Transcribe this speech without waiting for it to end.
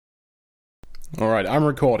All right, I'm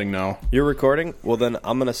recording now. You're recording? Well, then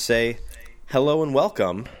I'm going to say hello and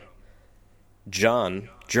welcome, John,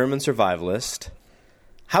 German Survivalist.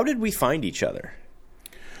 How did we find each other?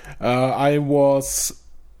 I was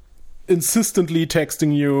insistently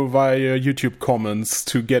texting you via YouTube comments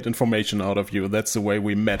to get information out of you. That's the way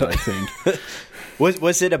we met, I think.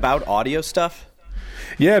 Was it about audio stuff?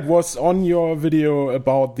 Yeah, it was on your video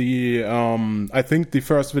about the, I think the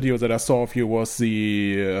first video that I saw of you was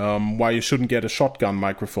the, why you shouldn't get a shotgun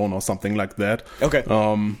microphone or something like that. Okay.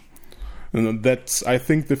 And that's, I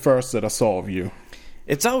think, the first that I saw of you.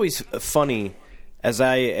 It's always funny,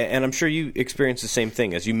 and I'm sure you experience the same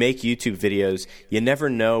thing, as you make YouTube videos, you never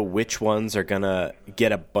know which ones are going to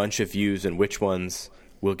get a bunch of views and which ones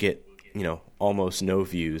will get, almost no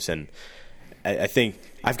views. And I think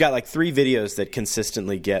I've got like 3 videos that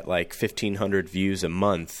consistently get like 1,500 views a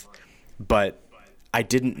month, but I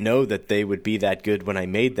didn't know that they would be that good when I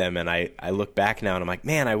made them. And I look back now and I'm like,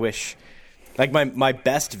 man, I wish, like my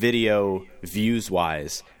best video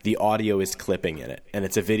views-wise, the audio is clipping in it. And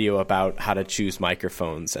it's a video about how to choose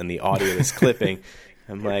microphones and the audio is clipping.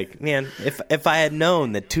 I'm like, man, if I had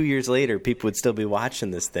known that 2 years later people would still be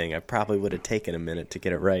watching this thing, I probably would have taken a minute to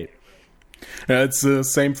get it right. It's the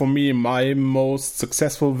same for me. My most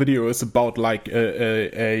successful video is about like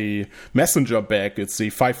a messenger bag. It's the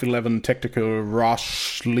 511 Tactical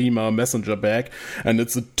Rush Lima messenger bag, and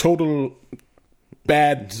it's a total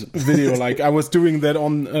bad video. Like I was doing that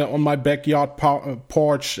on my backyard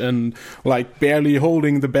porch and like barely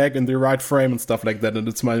holding the bag in the right frame and stuff like that. And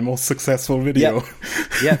it's my most successful video.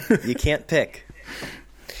 Yep. You can't pick.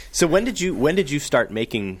 So when did you start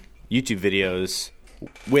making YouTube videos?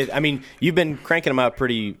 You've been cranking them out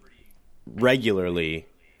pretty regularly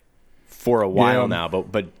for a while now,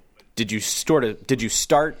 but did you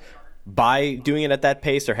start by doing it at that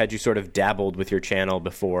pace, or had you sort of dabbled with your channel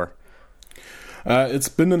before? It's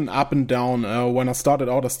been an up and down. When I started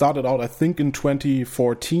out, I think in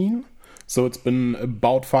 2014. So it's been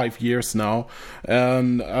about 5 years now.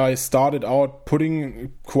 And I started out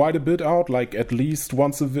putting quite a bit out, like at least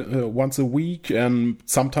once a week, and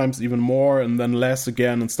sometimes even more, and then less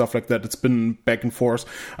again and stuff like that. It's been back and forth.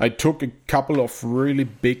 I took a couple of really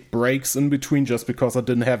big breaks in between just because I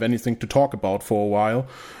didn't have anything to talk about for a while.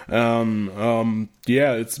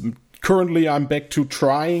 Currently I'm back to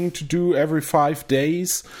trying to do every 5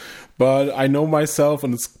 days. But I know myself,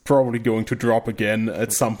 and it's probably going to drop again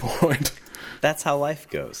at some point. That's how life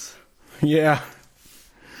goes. Yeah.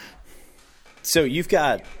 So you've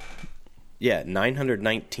got,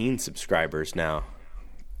 919 subscribers now.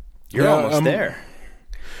 You're almost there.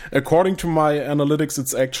 According to my analytics,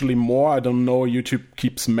 it's actually more. I don't know. YouTube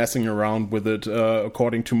keeps messing around with it.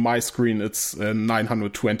 According to my screen, it's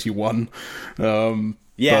 921. I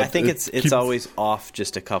think it's always off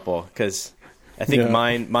just a couple, because I think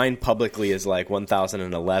mine publicly is like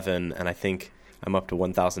 1,011, and I think I'm up to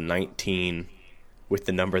 1,019 with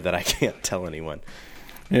the number that I can't tell anyone.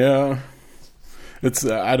 Yeah. It's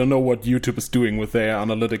I don't know what YouTube is doing with their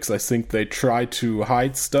analytics. I think they try to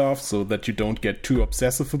hide stuff so that you don't get too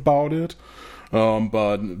obsessive about it.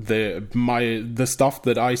 But the stuff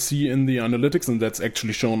that I see in the analytics and that's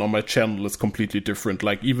actually shown on my channel is completely different.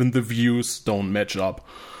 Like even the views don't match up.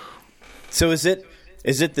 So is it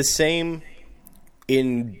the same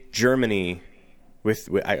in Germany with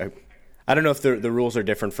I don't know if the rules are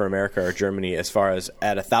different for America or Germany as far as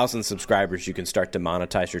at 1,000 subscribers you can start to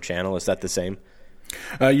monetize your channel. Is that the same?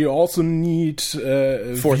 You also need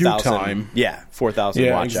 4,000 view time. Yeah, 4,000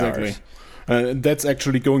 watch hours. That's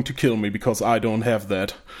actually going to kill me because I don't have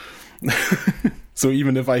that. So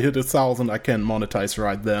even if I hit 1,000, I can't monetize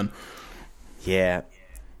right then. Yeah.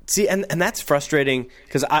 See, and that's frustrating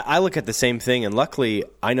because I look at the same thing, and luckily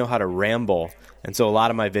I know how to ramble. And so a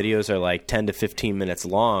lot of my videos are like 10 to 15 minutes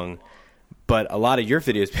long. But a lot of your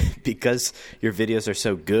videos, because your videos are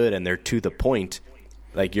so good and they're to the point,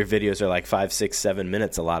 like your videos are like 5, 6, 7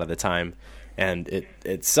 minutes a lot of the time. And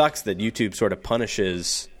it sucks that YouTube sort of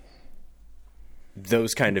punishes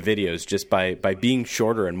those kind of videos just by being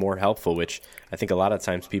shorter and more helpful, which I think a lot of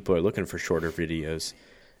times people are looking for shorter videos.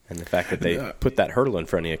 And the fact that they put that hurdle in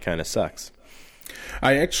front of you kind of sucks.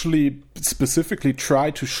 I actually specifically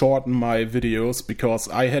tried to shorten my videos because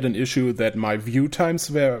I had an issue that my view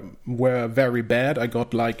times were very bad. I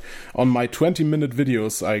got like on my 20-minute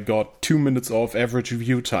videos, I got 2 minutes of average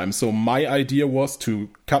view time. So my idea was to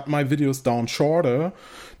cut my videos down shorter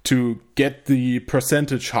to get the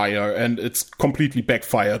percentage higher, and it's completely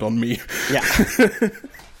backfired on me. Yeah.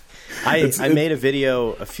 I made a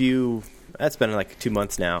video that's been like 2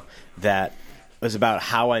 months now, that was about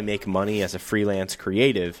how I make money as a freelance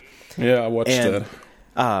creative. Yeah, I watched that.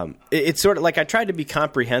 it's sort of like I tried to be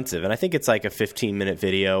comprehensive, and I think it's like a 15-minute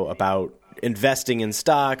video about investing in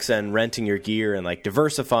stocks and renting your gear and like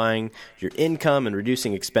diversifying your income and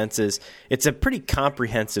reducing expenses. It's a pretty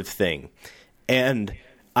comprehensive thing. And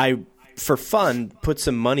I, for fun, put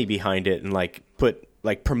some money behind it and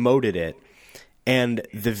promoted it. And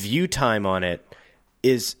the view time on it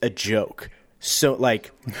is a joke. So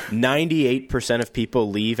like 98% of people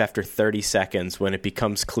leave after 30 seconds when it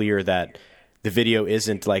becomes clear that the video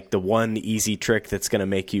isn't like the one easy trick that's going to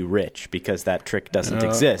make you rich, because that trick doesn't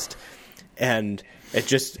exist. And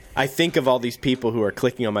I think of all these people who are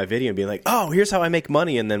clicking on my video and being like, oh, here's how I make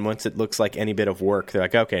money. And then once it looks like any bit of work, they're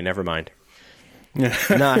like, okay, never mind.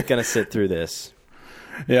 Not going to sit through this.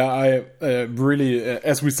 Yeah, I really,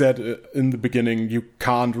 as we said in the beginning, you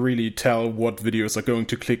can't really tell what videos are going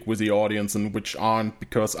to click with the audience and which aren't,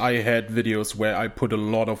 because I had videos where I put a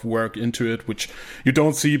lot of work into it, which you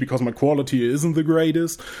don't see because my quality isn't the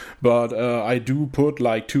greatest, but I do put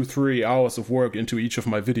like 2-3 hours of work into each of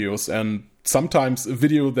my videos, and sometimes a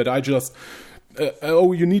video that I just...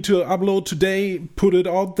 you need to upload today, put it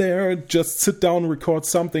out there, just sit down, record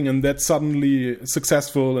something, and that's suddenly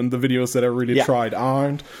successful, and the videos that I really tried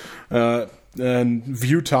aren't. And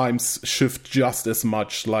view times shift just as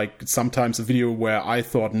much. Like sometimes a video where I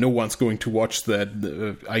thought no one's going to watch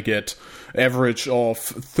that, I get average of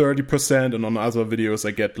 30%, and on other videos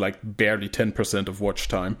I get like barely 10% of watch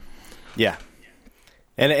time. Yeah.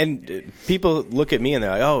 And people look at me and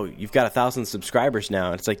they're like, oh, you've got 1,000 subscribers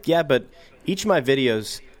now. And it's like, yeah, but each of my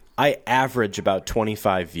videos, I average about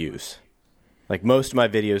 25 views. Like most of my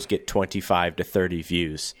videos get 25 to 30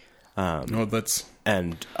 views.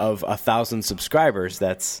 And of 1,000 subscribers,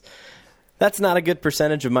 that's not a good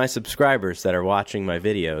percentage of my subscribers that are watching my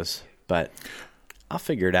videos. But I'll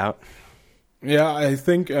figure it out. Yeah, I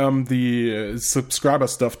think the subscriber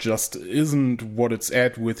stuff just isn't what it's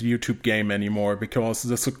at with YouTube game anymore, because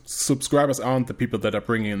the subscribers aren't the people that are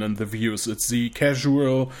bringing in the views. It's the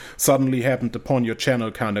casual, suddenly happened upon your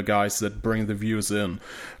channel kind of guys that bring the views in.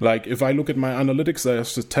 Like, if I look at my analytics,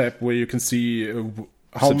 there's a tab where you can see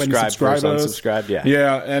how many subscribers. Unsubscribed, yeah.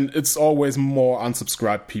 Yeah, and it's always more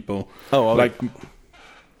unsubscribed people. Oh, okay. Like...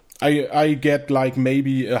 I get like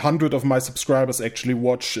maybe 100 of my subscribers actually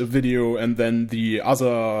watch a video, and then the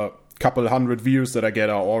other couple hundred views that I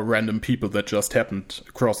get are all random people that just happened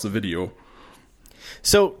across the video.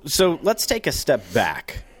 So let's take a step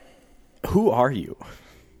back. Who are you?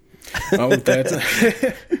 Oh,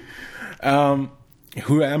 that.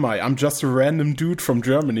 Who am I? I'm just a random dude from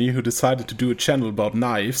Germany who decided to do a channel about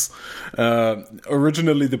knives.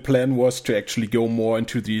 Originally, the plan was to actually go more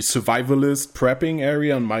into the survivalist prepping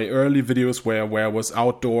area. In my early videos where I was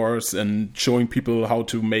outdoors and showing people how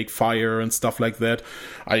to make fire and stuff like that,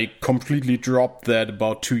 I completely dropped that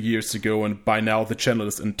about 2 years ago, and by now the channel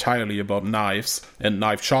is entirely about knives and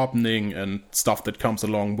knife sharpening and stuff that comes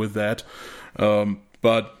along with that.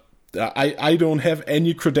 But I don't have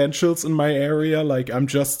any credentials in my area. Like, I'm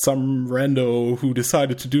just some rando who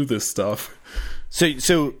decided to do this stuff.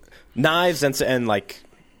 So knives and like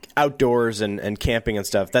outdoors and camping and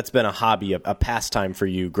stuff, that's been a hobby, a pastime for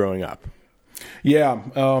you growing up. Yeah,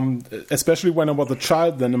 especially when I was a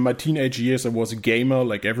child. Then in my teenage years, I was a gamer,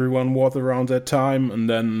 like everyone was around that time. And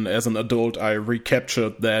then as an adult, I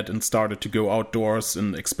recaptured that and started to go outdoors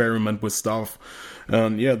and experiment with stuff.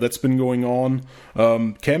 And yeah, that's been going on.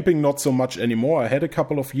 Camping, not so much anymore. I had a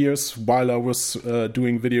couple of years while I was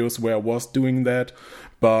doing videos where I was doing that.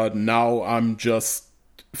 But now I'm just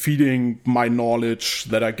feeding my knowledge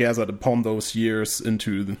that I gathered upon those years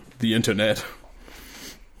into the internet.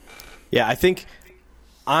 Yeah, I think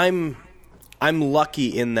I'm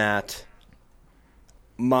lucky in that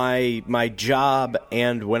my job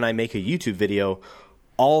and when I make a YouTube video,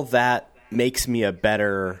 all that makes me a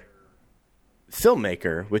better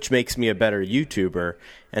filmmaker, which makes me a better YouTuber.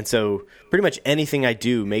 And so pretty much anything I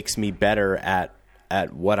do makes me better at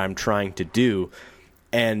what I'm trying to do.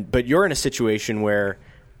 But you're in a situation where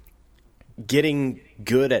getting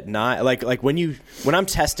good at like when I'm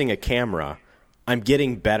testing a camera, I'm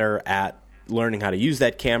getting better at learning how to use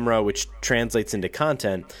that camera, which translates into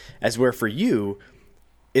content, as where for you,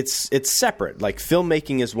 it's separate. Like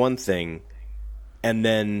filmmaking is one thing, and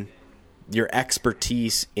then your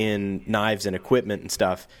expertise in knives and equipment and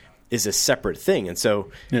stuff is a separate thing. And so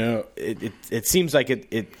yeah, it seems like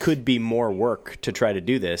it could be more work to try to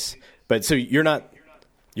do this. But so you're not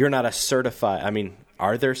a certified, I mean,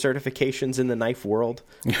 Are there certifications in the knife world?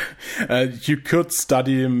 You could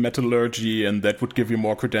study metallurgy, and that would give you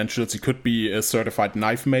more credentials. You could be a certified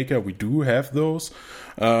knife maker. We do have those.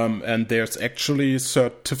 And there's actually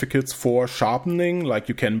certificates for sharpening, like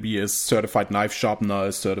you can be a certified knife sharpener,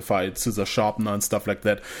 a certified scissor sharpener, and stuff like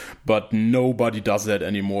that. But nobody does that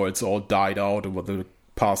anymore. It's all died out over the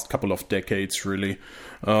past couple of decades, really.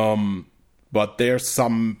 But there's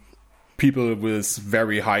some people with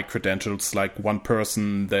very high credentials, like one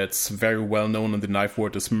person that's very well known in the knife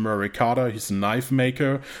world is Murray Carter. He's a knife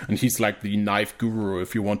maker, and he's like the knife guru.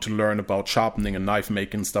 If you want to learn about sharpening and knife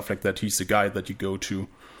making and stuff like that, he's the guy that you go to.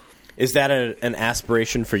 Is that an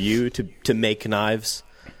aspiration for you to make knives?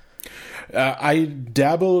 I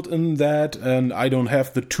dabbled in that, and I don't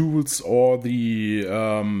have the tools or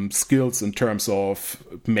the skills in terms of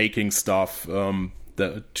making stuff to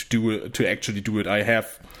actually do it. I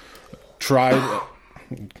have tried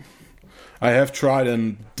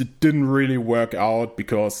and it didn't really work out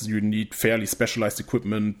because you need fairly specialized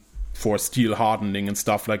equipment for steel hardening and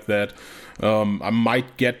stuff like that. I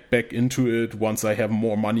might get back into it once I have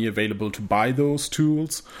more money available to buy those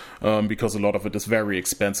tools, because a lot of it is very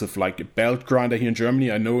expensive. Like a belt grinder here in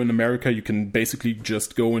Germany, I know in America you can basically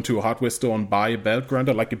just go into a hardware store and buy a belt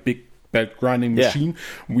grinder, like a big belt grinding machine.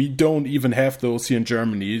 We don't even have those here in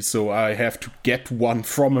Germany, so I have to get one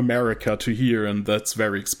from America to here, and that's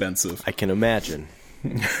very expensive. I can imagine.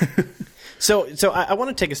 So I want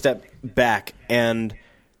to take a step back, and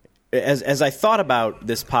as I thought about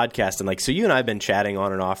this podcast, and like, so you and I have been chatting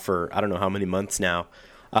on and off for I don't know how many months now.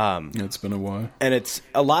 It's been a while, and it's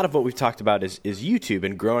a lot of what we've talked about is YouTube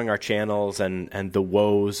and growing our channels and the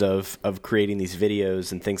woes of creating these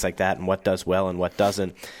videos and things like that, and what does well and what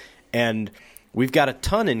doesn't. And we've got a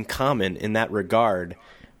ton in common in that regard.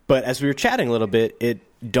 But as we were chatting a little bit, it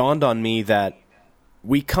dawned on me that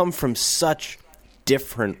we come from such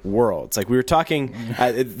different worlds. Like we were talking,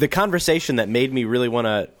 the conversation that made me really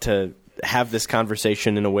want to have this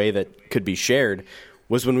conversation in a way that could be shared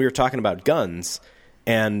was when we were talking about guns.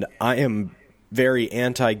 And I am very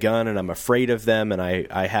anti-gun, and I'm afraid of them, and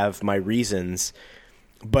I have my reasons.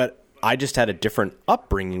 But I just had a different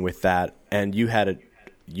upbringing with that, and you had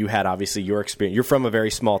obviously your experience. You're from a very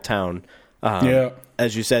small town,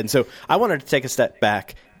 as you said. And so I wanted to take a step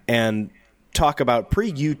back and talk about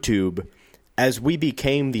pre-YouTube, as we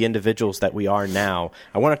became the individuals that we are now.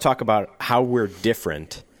 I want to talk about how we're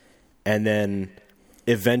different, and then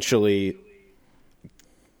eventually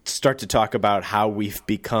start to talk about how we've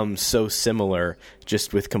become so similar,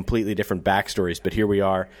 just with completely different backstories. But here we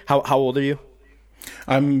are. How old are you?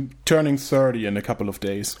 I'm turning 30 in a couple of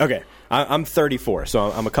days. Okay. I'm 34,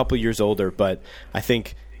 so I'm a couple years older, but I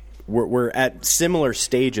think we're at similar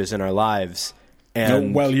stages in our lives.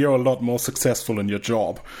 And well, you're a lot more successful in your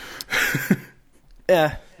job.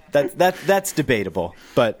 Yeah, that's debatable,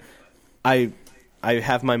 but I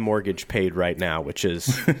have my mortgage paid right now, which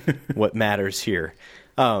is what matters here.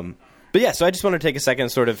 But yeah, so I just want to take a second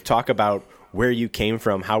and sort of talk about where you came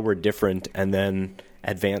from, how we're different, and then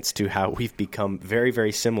advance to how we've become very,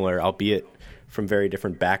 very similar, albeit from very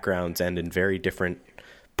different backgrounds and in very different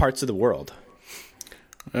parts of the world.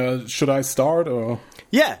 Should I start? Or?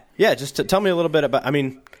 Yeah. Just tell me a little bit about, I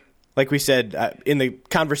mean, like we said, in the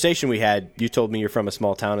conversation we had, you told me you're from a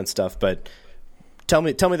small town and stuff, but tell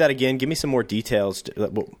me that again. Give me some more details.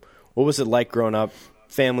 What was it like growing up,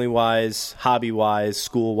 family-wise, hobby-wise,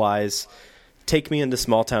 school-wise? Take me into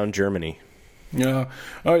small-town Germany. Yeah.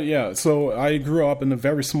 So I grew up in a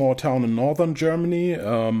very small town in northern Germany.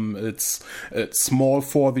 It's small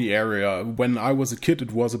for the area. When I was a kid,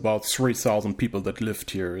 it was about 3,000 people that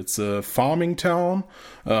lived here. It's a farming town,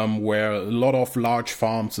 where a lot of large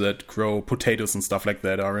farms that grow potatoes and stuff like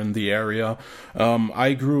that are in the area.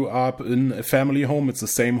 I grew up in a family home. It's the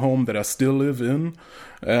same home that I still live in.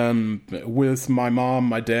 With my mom,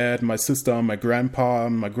 my dad, my sister, my grandpa,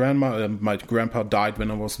 my grandma. My grandpa died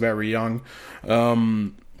when I was very young.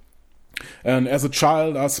 And as a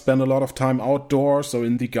child, I spent a lot of time outdoors, so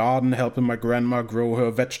in the garden, helping my grandma grow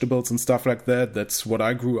her vegetables and stuff like that. That's what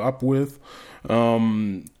I grew up with.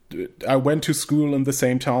 I went to school in the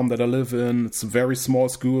same town that I live in. It's a very small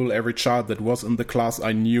school. Every child that was in the class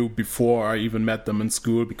I knew before I even met them in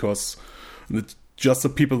school, because just the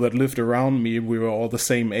people that lived around me, we were all the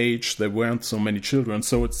same age. There weren't so many children.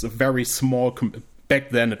 So it's a very small...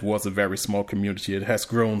 Back then, it was a very small community. It has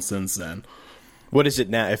grown since then. What is it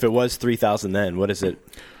now? If it was 3,000 then, what is it?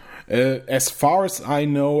 As far as I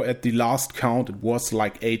know, at the last count, it was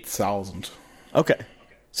like 8,000. Okay.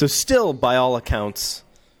 So still, by all accounts,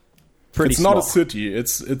 pretty small. It's not a city.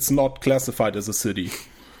 It's not classified as a city.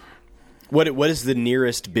 What is the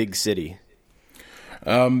nearest big city?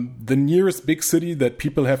 The nearest big city that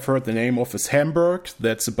people have heard the name of is Hamburg.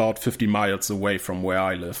 That's about 50 miles away from where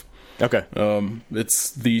I live. Okay.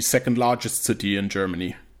 It's the second largest city in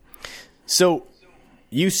Germany. So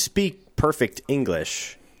you speak perfect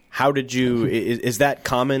English. How did you... Is that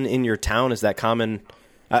common in your town? Is that common...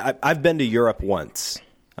 I've been to Europe once,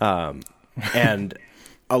 and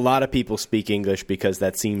a lot of people speak English because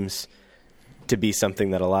that seems to be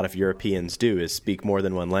something that a lot of Europeans do, is speak more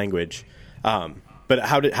than one language. But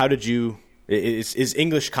how did you... Is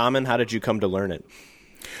English common? How did you come to learn it?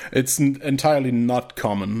 It's entirely not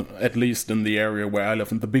common, at least in the area where I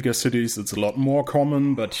live. In the bigger cities, it's a lot more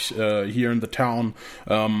common, but here in the town,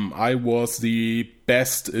 I was the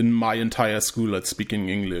best in my entire school at speaking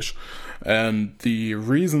English. And the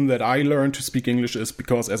reason that I learned to speak English is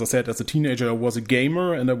because, as I said, as a teenager, I was a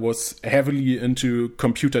gamer and I was heavily into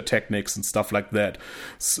computer techniques and stuff like that.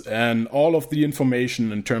 And all of the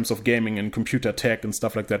information in terms of gaming and computer tech and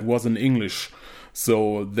stuff like that was in English.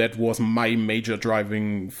 So that was my major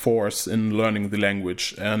driving force in learning the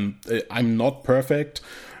language. And I'm not perfect,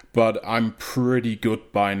 but I'm pretty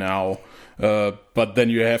good by now. But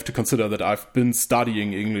then you have to consider that I've been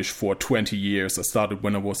studying English for 20 years. I started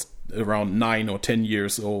when I was around 9 or 10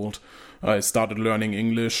 years old. I started learning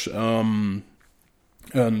English. And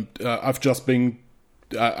I've just been...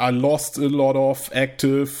 I lost a lot of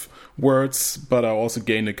active words, but I also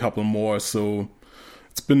gained a couple more. So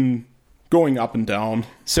it's been going up and down.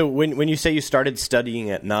 So when you say you started studying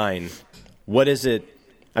at 9, what is it?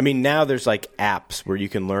 I mean, now there's like apps where you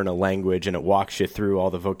can learn a language and it walks you through all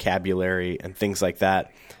the vocabulary and things like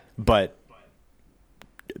that. But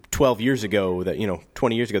 20 years ago,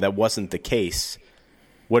 that wasn't the case.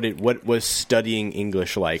 What was studying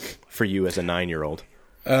English like for you as a 9-year-old?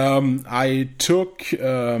 I took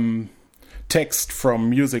text from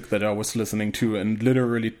music that I was listening to and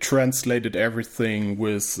literally translated everything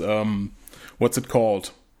with, what's it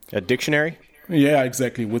called? A dictionary? Yeah,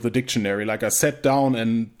 exactly, with a dictionary. Like I sat down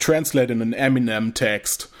and translated an Eminem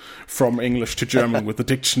text from English to German with a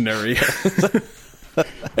dictionary.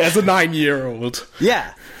 As a 9-year-old.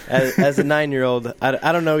 Yeah, as a 9-year-old.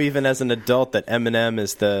 I don't know even as an adult that Eminem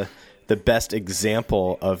is the best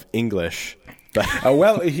example of English.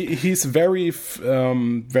 Well, he's very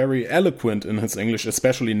eloquent in his English,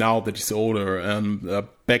 especially now that he's older. And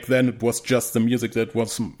back then, it was just the music that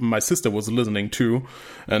my sister was listening to,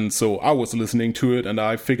 and so I was listening to it, and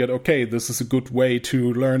I figured, okay, this is a good way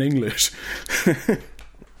to learn English.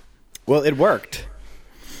 Well, it worked.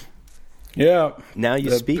 Yeah. Now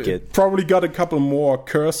you speak it. Probably got a couple more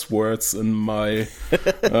curse words in my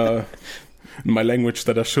my language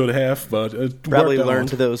that I should have, but it probably worked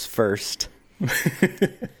learned out. those first.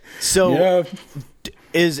 So, yeah.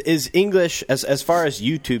 is English, as far as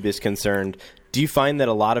YouTube is concerned, do you find that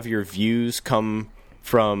a lot of your views come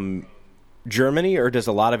from Germany, or does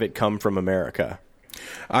a lot of it come from America?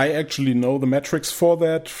 I actually know the metrics for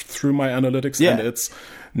that through my analytics, and it's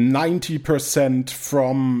 90%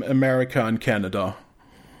 from America and Canada.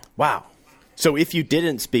 Wow. So if you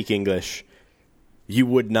didn't speak English, you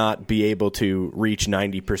would not be able to reach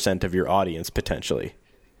 90% of your audience, potentially.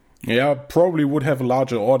 Yeah, probably would have a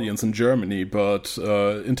larger audience in Germany, but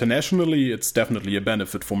internationally, it's definitely a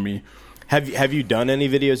benefit for me. Have you done any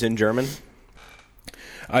videos in German?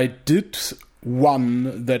 I did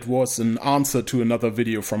one that was an answer to another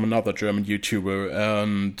video from another German YouTuber,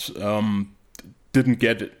 and didn't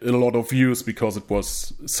get a lot of views because it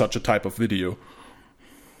was such a type of video.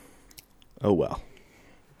 Oh, well.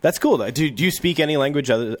 That's cool, though. Do you speak any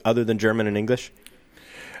language other than German and English?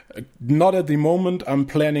 Not at the moment. I'm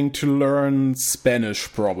planning to learn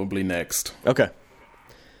Spanish probably next. Okay.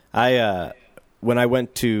 When I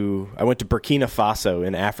went to Burkina Faso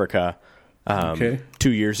in Africa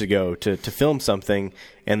 2 years ago to film something,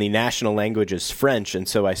 and the national language is French, and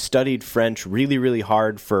so I studied French really, really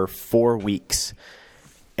hard for 4 weeks.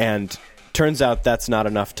 And turns out that's not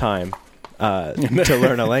enough time to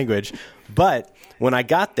learn a language. But when I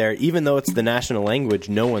got there, even though it's the national language,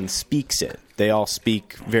 no one speaks it. They all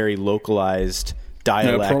speak very localized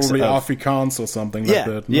dialects. Yeah, probably Afrikaans or something like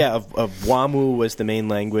that. No? Yeah, of Wamu was the main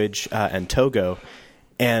language, and Togo.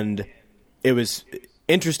 And it was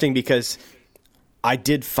interesting because I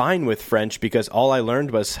did fine with French because all I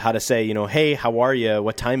learned was how to say, hey, how are you?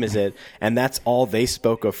 What time is it? And that's all they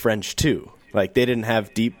spoke of French too. Like, they didn't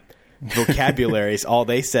have deep vocabularies. All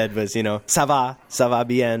they said was, ça va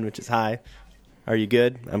bien, which is hi. Are you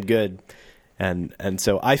good? I'm good. And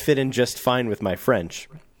so I fit in just fine with my French.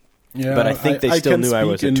 Yeah, but I think they still knew I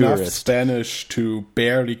was a tourist. I can speak enough Spanish to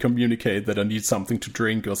barely communicate that I need something to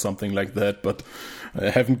drink or something like that, but I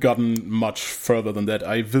haven't gotten much further than that.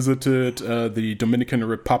 I visited the Dominican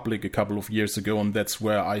Republic a couple of years ago, and that's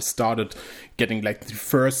where I started getting like the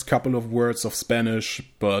first couple of words of Spanish,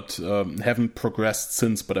 but haven't progressed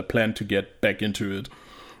since, but I plan to get back into it.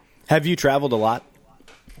 Have you traveled a lot?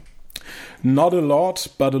 Not a lot,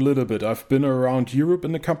 but a little bit. I've been around Europe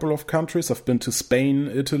in a couple of countries. I've been to Spain,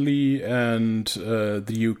 Italy, and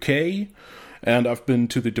the UK, and I've been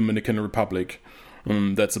to the Dominican Republic.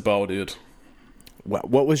 That's about it.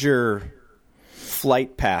 What was your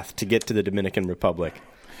flight path to get to the Dominican Republic?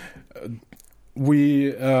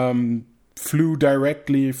 We flew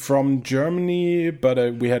directly from Germany,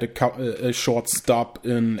 but we had a short stop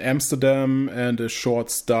in Amsterdam and a short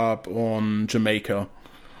stop on Jamaica.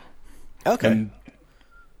 Okay.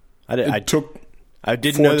 I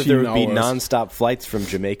didn't know that there would be non-stop flights from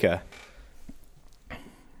Jamaica.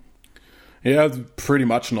 Yeah, pretty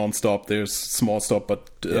much non-stop. There's small stop,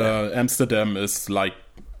 but Amsterdam is like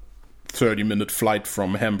 30-minute flight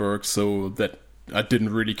from Hamburg, so that I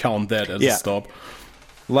didn't really count that as a stop.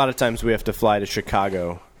 A lot of times we have to fly to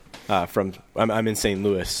Chicago I'm in St.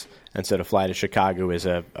 Louis, and so to fly to Chicago is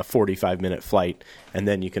a 45-minute flight, and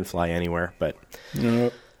then you can fly anywhere, but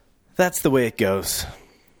that's the way it goes.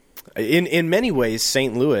 In many ways,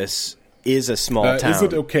 St. Louis is a small town. Is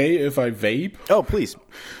it okay if I vape? Oh, please.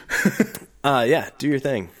 Yeah, do your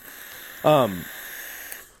thing. Yeah,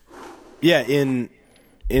 in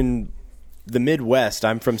the Midwest,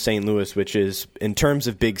 I'm from St. Louis, which is, in terms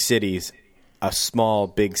of big cities, a small,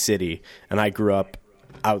 big city. And I grew up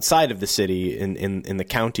outside of the city in the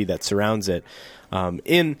county that surrounds it,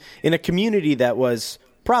 in a community that was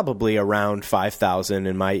probably around 5,000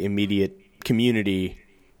 in my immediate community.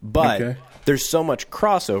 But there's so much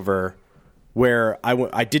crossover where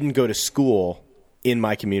I didn't go to school in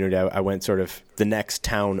my community. I went sort of the next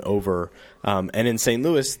town over. And in St.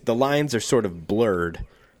 Louis, the lines are sort of blurred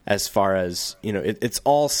as far as, it's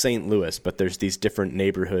all St. Louis, but there's these different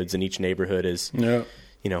neighborhoods, and each neighborhood is, I'm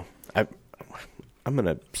going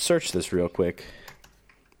to search this real quick.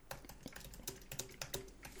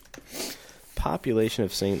 Population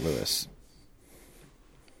of St. Louis.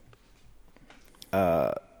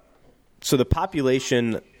 So the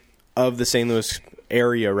population of the St. Louis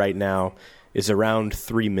area right now is around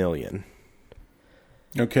 3 million.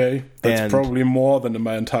 Okay, that's probably more than in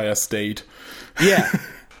my entire state. Yeah,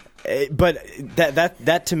 but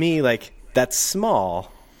that to me, like, that's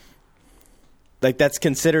small. Like, that's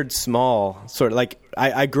considered small. Sort of like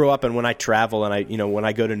I grew up, and when I travel and when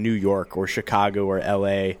I go to New York or Chicago or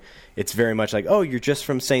LA, it's very much like, oh, you're just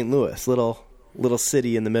from St. Louis, little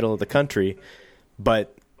city in the middle of the country,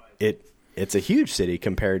 but it's a huge city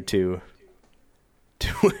compared to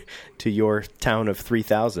your town of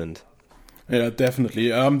 3,000. Yeah, definitely.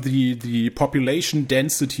 The population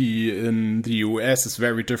density in the US is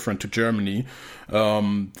very different to Germany.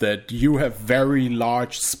 That you have very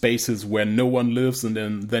large spaces where no one lives,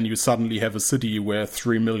 and then you suddenly have a city where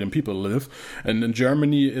 3 million people live. And in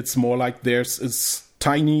Germany, it's more like there's a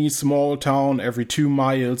tiny, small town every 2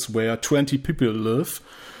 miles where 20 people live.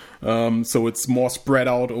 So it's more spread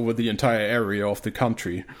out over the entire area of the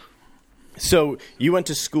country. So you went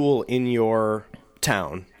to school in your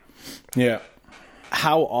town. Yeah.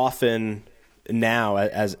 How often now,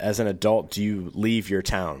 as an adult, do you leave your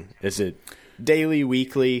town? Is it daily,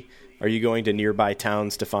 weekly? Are you going to nearby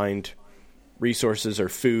towns to find resources or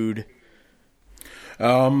food?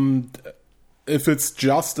 If it's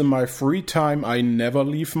just in my free time, I never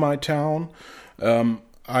leave my town.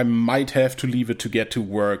 I might have to leave it to get to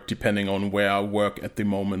work, depending on where I work at the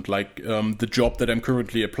moment. Like, the job that I'm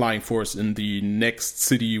currently applying for is in the next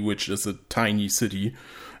city, which is a tiny city.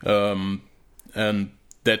 And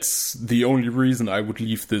that's the only reason I would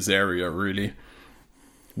leave this area, really.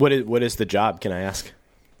 What is the job, can I ask?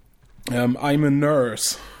 I'm a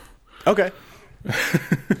nurse. Okay.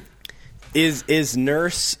 Is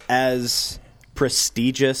nurse as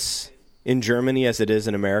prestigious in Germany as it is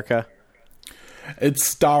in America? It's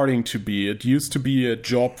starting to be. It used to be a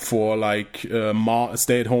job for like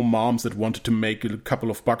stay-at-home moms that wanted to make a couple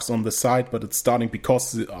of bucks on the side, but it's starting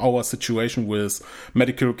because our situation with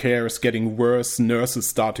medical care is getting worse. Nurses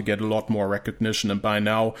start to get a lot more recognition, and by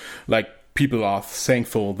now, like, people are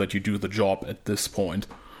thankful that you do the job at this point.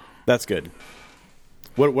 That's good.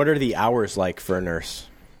 What are the hours like for a nurse?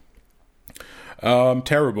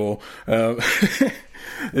 Terrible.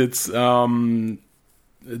 It's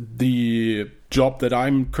the job that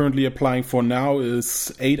I'm currently applying for now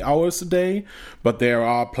is 8 hours a day, but there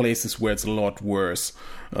are places where it's a lot worse.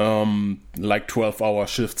 Like 12-hour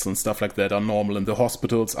shifts and stuff like that are normal in the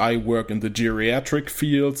hospitals. I work in the geriatric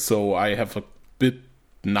field, so I have a bit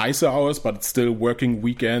nicer hours, but it's still working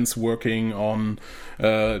weekends, working on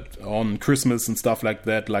Christmas and stuff like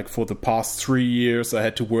that. Like for the past 3 years, I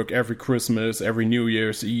had to work every Christmas, every New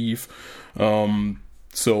Year's Eve.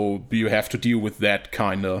 So you have to deal with that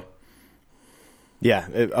kind of. Yeah,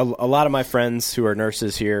 a lot of my friends who are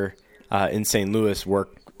nurses here in St. Louis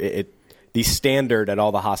work. The standard at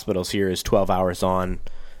all the hospitals here is 12 hours on,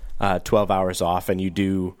 12 hours off, and you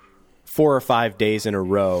do 4 or 5 days in a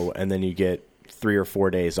row, and then you get 3 or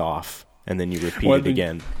 4 days off, and then you repeat it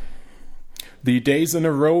again. The days in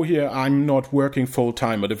a row here, I'm not working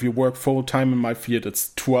full-time, but if you work full-time in my field,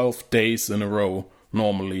 it's 12 days in a row,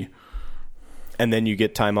 normally. And then you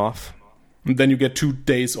get time off? And then you get 2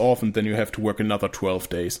 days off, and then you have to work another 12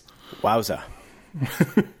 days. Wowza.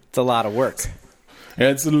 It's a lot of work. Yeah,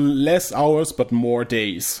 it's less hours, but more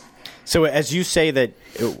days. So as you say that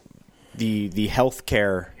the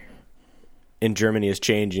healthcare in Germany is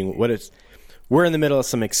changing, we're in the middle of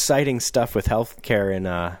some exciting stuff with healthcare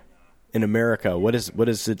in America. What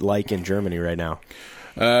is it like in Germany right now?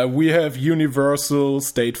 We have universal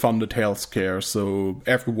state-funded healthcare, so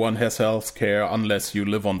everyone has healthcare unless you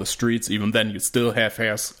live on the streets. Even then, you still have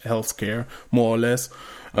healthcare, more or less.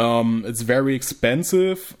 It's very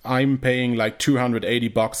expensive. I'm paying like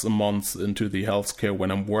 $280 a month into the healthcare when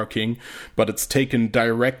I'm working, but it's taken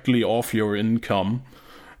directly off your income.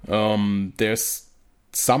 There's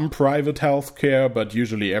some private healthcare, but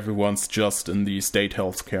usually everyone's just in the state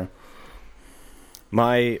healthcare.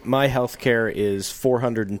 My healthcare is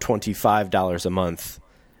 $425 a month,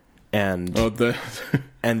 and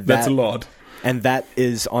that's a lot. And that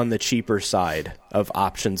is on the cheaper side of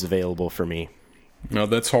options available for me. No,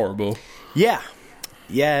 that's horrible. Yeah,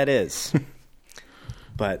 it is.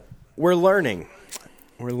 But we're learning.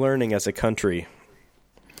 We're learning as a country.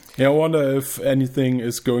 Yeah, I wonder if anything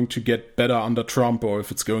is going to get better under Trump, or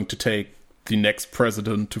if it's going to take the next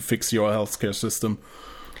president to fix your healthcare system.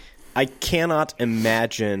 I cannot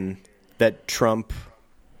imagine that Trump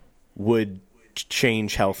would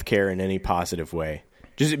change healthcare in any positive way.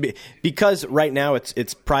 Just because right now it's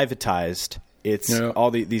privatized. It's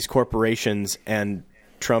all these corporations, and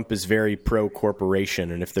Trump is very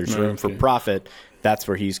pro-corporation. And if there's room for profit, that's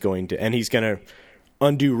where he's going to. And he's going to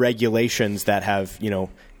undo regulations that have,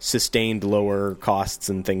 sustained lower costs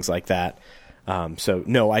and things like that. So,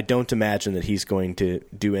 no, I don't imagine that he's going to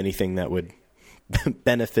do anything that would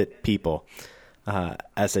benefit people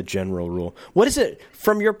as a general rule. What is it,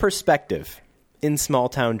 from your perspective, in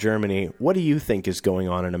small-town Germany, what do you think is going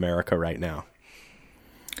on in America right now?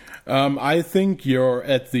 I think you're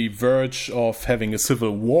at the verge of having a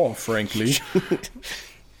civil war, frankly.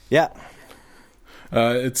 Yeah.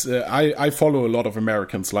 I follow a lot of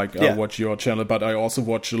Americans, I watch your channel, but I also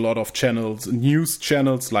watch a lot of news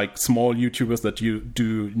channels, like small YouTubers that you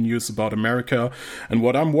do news about America. And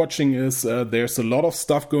what I'm watching is there's a lot of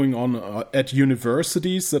stuff going on at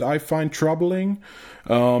universities that I find troubling.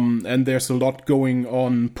 And there's a lot going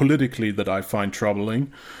on politically that I find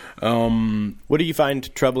troubling. What do you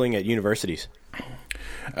find troubling at universities?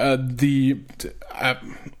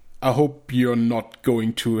 I hope you're not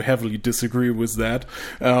going to heavily disagree with that.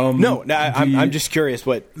 I'm just curious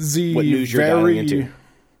what news you're dialing into.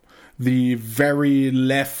 The very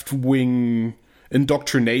left-wing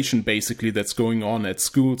indoctrination, basically, that's going on at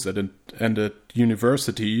schools and at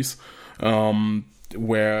universities,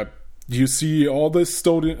 where you see all the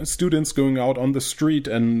students going out on the street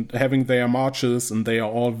and having their marches, and they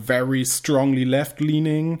are all very strongly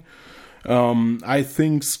left-leaning. I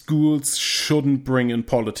think schools shouldn't bring in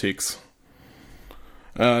politics.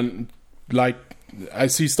 I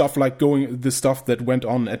see stuff like the stuff that went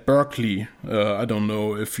on at Berkeley. I don't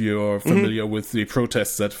know if you're familiar with the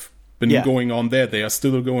protests that have been going on there. They are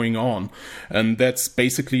still going on. And that's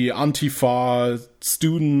basically Antifa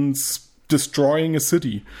students destroying a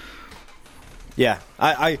city. Yeah,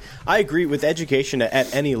 I agree with education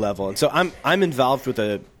at any level. And so I'm involved with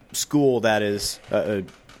a school that is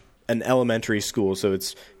an elementary school, so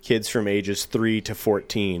it's kids from ages 3 to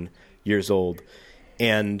 14 years old,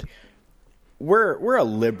 and we're a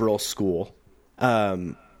liberal school,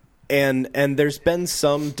 and there's been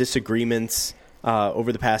some disagreements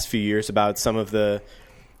over the past few years about some of the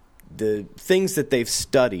things that they've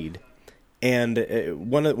studied, and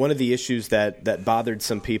one of the issues that bothered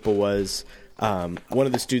some people was one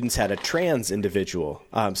of the students had a trans individual,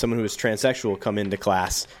 someone who was transsexual, come into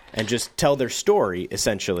class and just tell their story,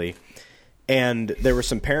 essentially. And there were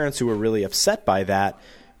some parents who were really upset by that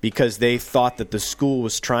because they thought that the school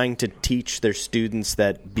was trying to teach their students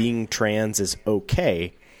that being trans is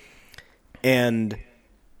okay. And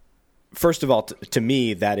first of all, to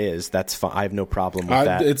me, that's fine. I have no problem with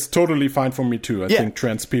that. It's totally fine for me too. I think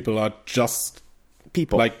trans people are just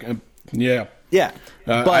people. Like, yeah.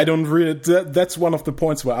 But I don't really. That's one of the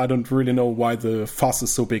points where I don't really know why the fuss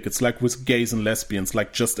is so big. It's like with gays and lesbians,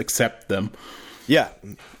 like just accept them. Yeah,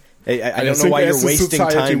 I don't know why you're wasting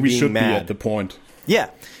time we should being mad. Be at the point. Yeah,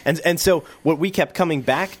 and so what we kept coming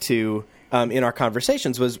back to in our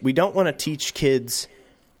conversations was we don't want to teach kids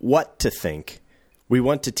what to think. We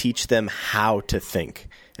want to teach them how to think.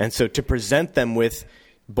 And so to present them with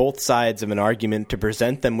both sides of an argument, to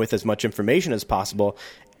present them with as much information as possible.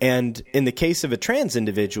 And in the case of a trans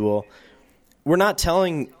individual, we're not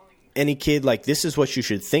telling any kid, like, this is what you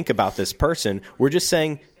should think about this person. We're just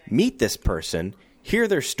saying, meet this person, hear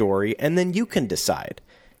their story, and then you can decide.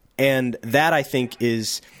 And that, I think,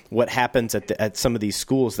 is what happens at some of these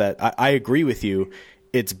schools that I agree with you.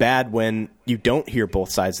 It's bad when you don't hear both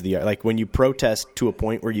sides of the argument. Like when you protest to a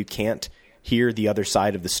point where you can't hear the other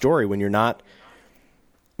side of the story, when you're not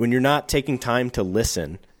taking time to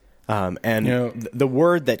listen. The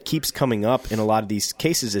word that keeps coming up in a lot of these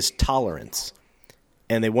cases is tolerance.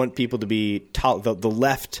 And they want people to be the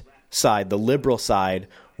left side, the liberal side,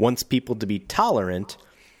 wants people to be tolerant,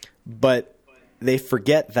 but they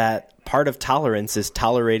forget that part of tolerance is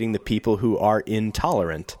tolerating the people who are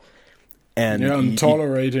intolerant. And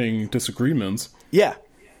tolerating disagreements. Yeah.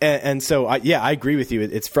 And so, I agree with you.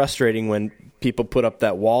 It's frustrating when people put up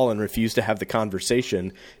that wall and refuse to have the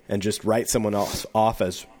conversation and just write someone else off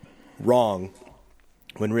as wrong,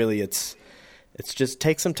 when really it's just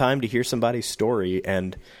take some time to hear somebody's story.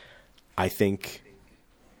 And I think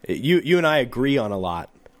you and I agree on a lot.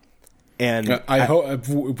 And I hope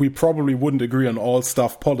we probably wouldn't agree on all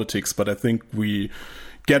stuff politics, but I think we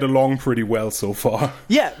get along pretty well so far.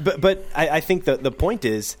 Yeah, but I think the point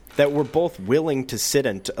is that we're both willing to sit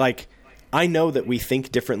and like, I know that we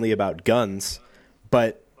think differently about guns,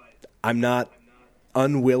 but I'm not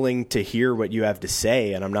unwilling to hear what you have to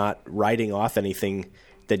say, and I'm not writing off anything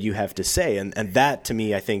that you have to say. And that, to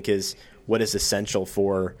me, I think is what is essential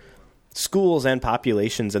for schools and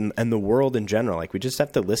populations and the world in general. Like, we just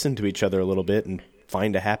have to listen to each other a little bit and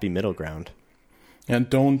find a happy middle ground.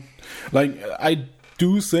 And I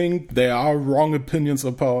do think there are wrong opinions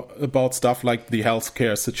about stuff like the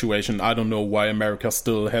healthcare situation. I don't know why America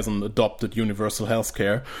still hasn't adopted universal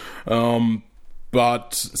healthcare.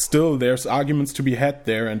 But still, there's arguments to be had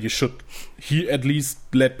there, and you should at least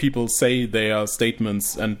let people say their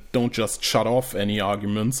statements and don't just shut off any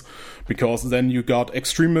arguments, because then you got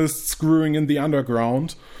extremists screwing in the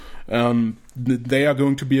underground. They are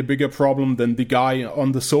going to be a bigger problem than the guy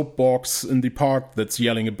on the soapbox in the park that's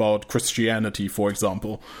yelling about Christianity, for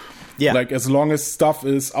example. Yeah. Like, as long as stuff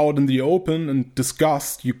is out in the open and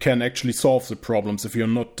discussed, you can actually solve the problems. If you're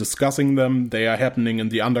not discussing them, they are happening in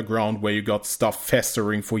the underground where you got stuff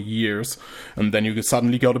festering for years, and then you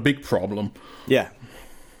suddenly got a big problem. Yeah.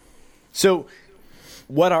 So,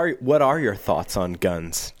 what are your thoughts on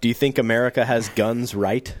guns? Do you think America has guns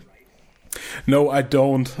right? No, I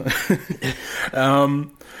don't.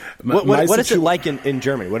 What is it like in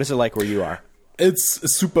Germany? What is it like where you are?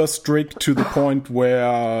 It's super strict to the point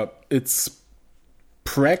where it's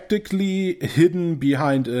practically hidden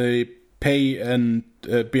behind a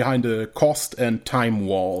behind a cost and time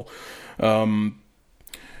wall.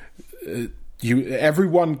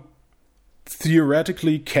 Everyone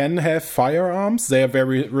theoretically can have firearms. They are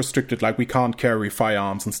very restricted. Like, we can't carry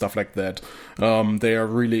firearms and stuff like that. They are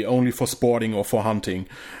really only for sporting or for hunting.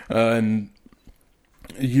 And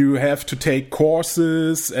you have to take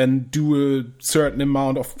courses and do a certain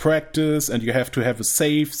amount of practice, and you have to have a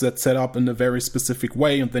safe that's set up in a very specific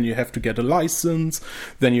way, and then you have to get a license,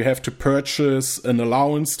 then you have to purchase an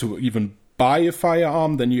allowance to even buy a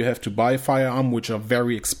firearm, then you have to buy a firearm, which are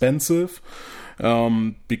very expensive,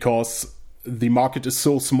 because the market is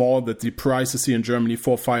so small that the prices here in Germany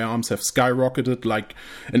for firearms have skyrocketed. Like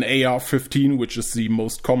an AR-15, which is the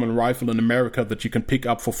most common rifle in America that you can pick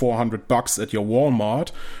up for $400 at your Walmart,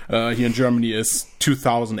 here in Germany is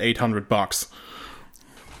 $2,800.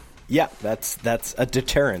 Yeah, that's a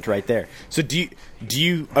deterrent right there. So do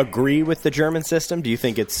you agree with the German system? Do you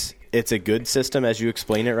think it's a good system as you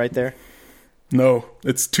explain it right there? No,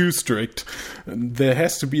 it's too strict. There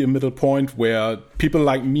has to be a middle point where people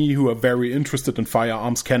like me who are very interested in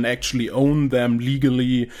firearms can actually own them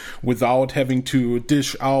legally without having to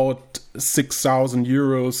dish out 6,000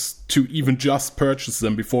 euros to even just purchase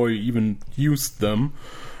them before you even use them.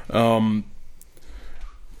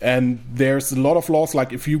 And there's a lot of laws,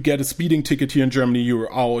 like if you get a speeding ticket here in Germany,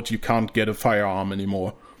 you're out, you can't get a firearm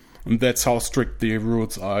anymore. And that's how strict the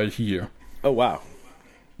rules are here. Oh, wow.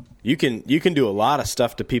 You can do a lot of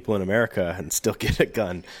stuff to people in America and still get a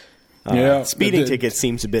gun. Speeding ticket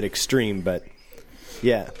seems a bit extreme, but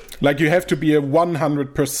yeah. Like you have to be a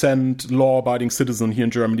 100% law-abiding citizen here in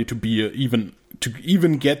Germany to be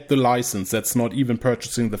even get the license. That's not even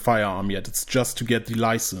purchasing the firearm yet. It's just to get the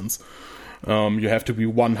license. You have to be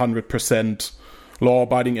 100%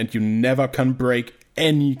 law-abiding, and you never can break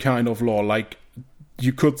any kind of law. Like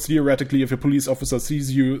you could theoretically, if a police officer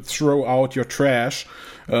sees you throw out your trash,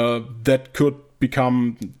 that could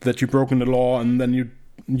become that you've broken the law, and then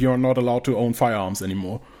you're not allowed to own firearms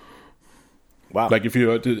anymore. Wow. Like if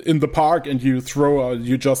you're in the park and you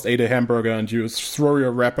just ate a hamburger and you throw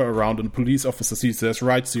your wrapper around and a police officer sees this,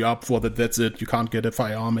 writes you up for that, that's it. You can't get a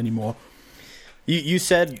firearm anymore. You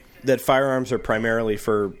said that firearms are primarily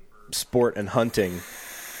for sport and hunting.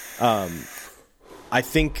 I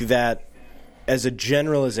think that as a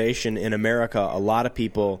generalization in America, a lot of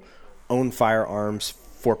people own firearms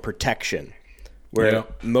for protection, where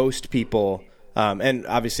most people... and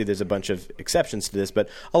obviously there's a bunch of exceptions to this, but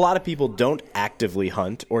a lot of people don't actively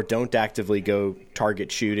hunt or don't actively go target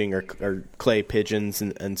shooting or clay pigeons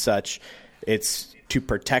and such. It's to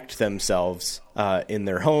protect themselves in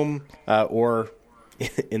their home or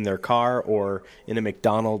in their car or in a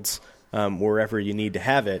McDonald's, wherever you need to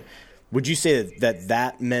have it. Would you say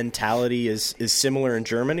that mentality is similar in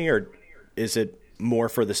Germany, or is it more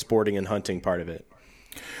for the sporting and hunting part of it?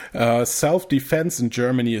 Self-defense in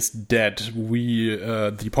Germany is dead.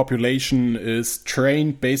 The population is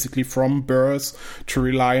trained basically from birth to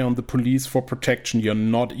rely on the police for protection. You're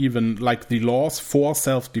not even, like, the laws for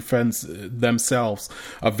self-defense themselves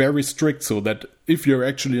are very strict, so that if you're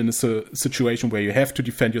actually in a situation where you have to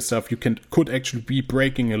defend yourself, you could actually be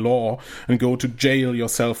breaking a law and go to jail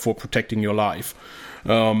yourself for protecting your life.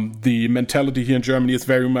 The mentality here in Germany is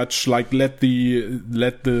very much like let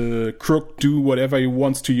the crook do whatever he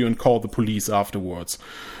wants to you and call the police afterwards.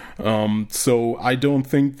 So I don't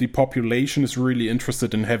think the population is really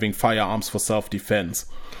interested in having firearms for self-defense.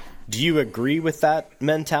 Do you agree with that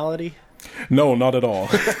mentality? No, not at all.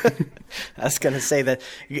 I was going to say that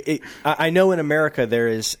I know in America there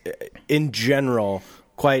is, in general,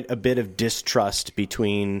 quite a bit of distrust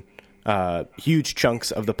between huge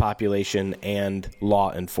chunks of the population and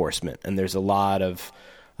law enforcement, and there's a lot of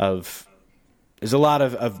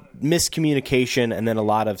miscommunication and then a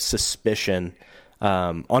lot of suspicion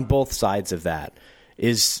on both sides of that.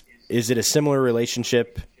 Is it a similar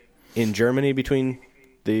relationship in Germany between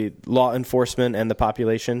the law enforcement and the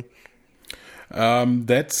population?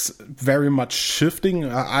 That's very much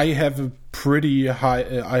shifting. I have a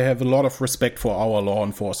lot of respect for our law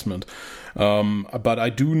enforcement. But I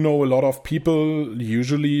do know a lot of people,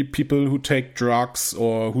 usually people who take drugs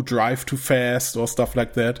or who drive too fast or stuff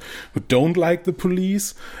like that, who don't like the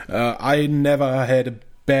police. I never had a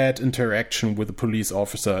bad interaction with a police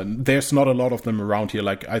officer. There's not a lot of them around here.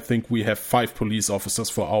 Like, I think we have 5 police officers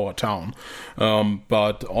for our town.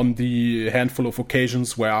 But on the handful of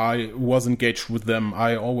occasions where I was engaged with them,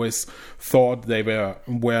 I always thought they were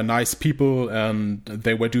nice people and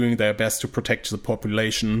they were doing their best to protect the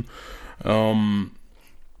population.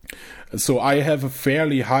 So I have a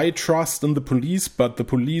fairly high trust in the police, but the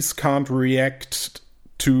police can't react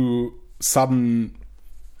to sudden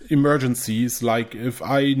emergencies. Like if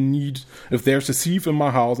there's a thief in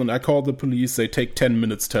my house and I call the police, they take 10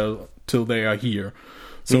 minutes till they are here.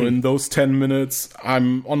 So in those 10 minutes,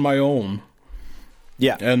 I'm on my own.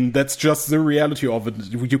 Yeah. And that's just the reality of it.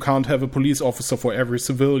 You can't have a police officer for every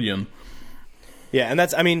civilian. Yeah, and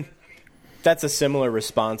that's a similar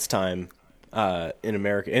response time in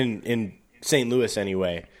America, in St. Louis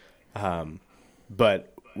anyway.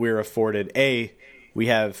 But we're afforded, we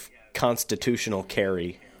have constitutional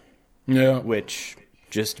carry, which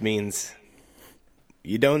just means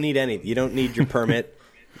you don't need anything. You don't need your permit.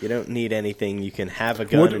 You don't need anything. You can have a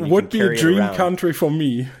gun and you can carry it around. Would be a dream country for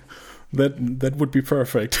me. That would be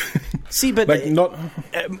perfect. See, but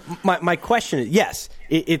my question is, yes,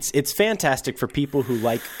 it's fantastic for people who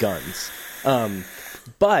like guns.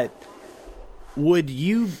 But would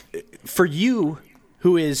you, for you,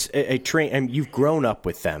 who is a train, and you've grown up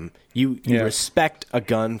with them, you respect a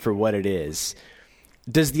gun for what it is.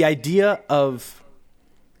 Does the idea of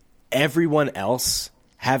everyone else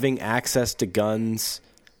having access to guns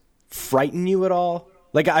frighten you at all?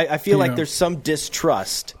 Like, I feel like there's some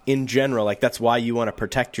distrust in general. Like, that's why you want to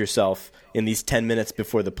protect yourself in these 10 minutes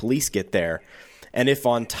before the police get there. And if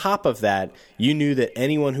on top of that, you knew that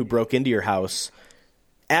anyone who broke into your house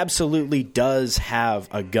absolutely does have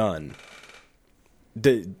a gun,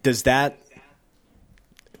 does that...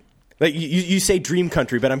 Like you say dream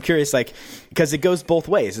country, but I'm curious, like, because it goes both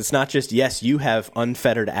ways. It's not just, yes, you have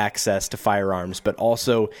unfettered access to firearms, but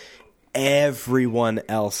also everyone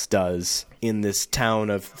else does in this town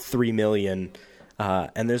of 3 million.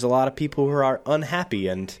 And there's a lot of people who are unhappy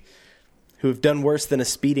and who have done worse than a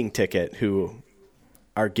speeding ticket who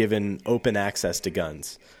are given open access to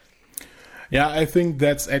guns. Yeah, I think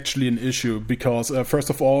that's actually an issue because, first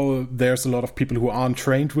of all, there's a lot of people who aren't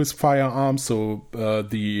trained with firearms, so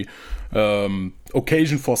the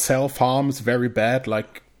occasion for self-harm is very bad.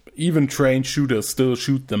 Like, even trained shooters still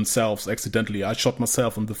shoot themselves accidentally. I shot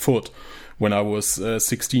myself in the foot when I was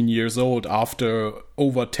 16 years old after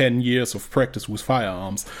over 10 years of practice with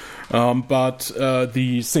firearms. But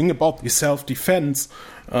the thing about the self-defense,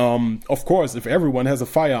 of course, if everyone has a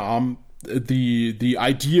firearm, the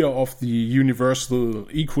idea of the universal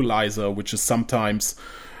equalizer, which is sometimes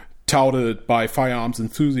touted by firearms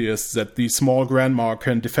enthusiasts, that the small grandma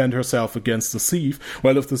can defend herself against the thief.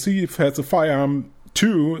 Well, if the thief has a firearm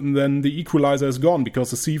too, then the equalizer is gone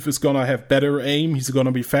because the thief is gonna have better aim, he's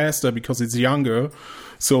gonna be faster because he's younger,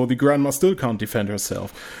 so the grandma still can't defend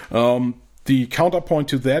herself. The counterpoint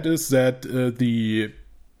to that is that the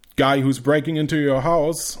guy who's breaking into your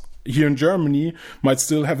house here in Germany might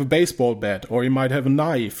still have a baseball bat, or he might have a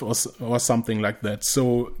knife or something like that.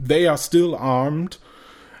 So they are still armed.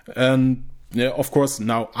 And yeah, of course,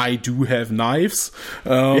 now I do have knives,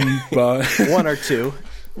 but one or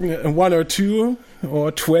two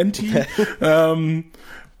or 20.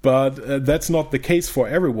 But that's not the case for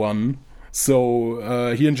everyone.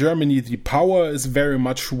 So here in Germany, the power is very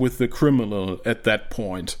much with the criminal at that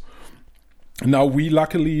point. Now, we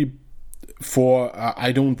luckily,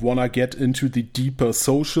 I don't want to get into the deeper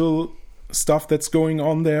social stuff that's going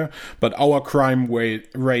on there, but our crime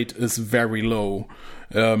rate is very low.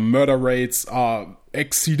 Murder rates are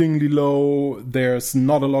exceedingly low. There's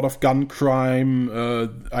not a lot of gun crime.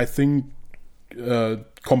 I think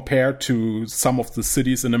compared to some of the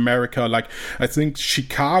cities in America, like I think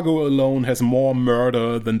Chicago alone has more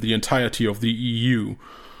murder than the entirety of the EU.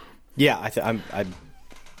 Yeah,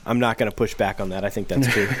 I'm not going to push back on that. I think that's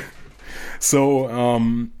true. So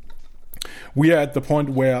we are at the point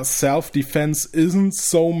where self-defense isn't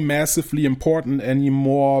so massively important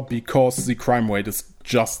anymore because the crime rate is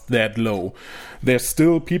just that low. There's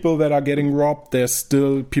still people that are getting robbed. There's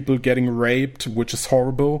still people getting raped, which is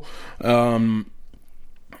horrible. But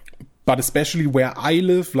especially where I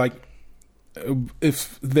live, like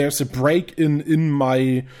if there's a break-in in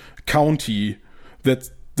my county, that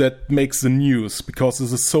makes the news because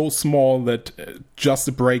this is so small that just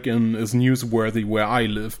a break-in is newsworthy where I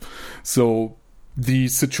live. So the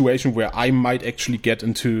situation where I might actually get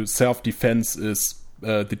into self-defense is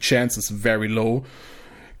the chance is very low.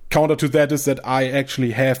 Counter to that is that I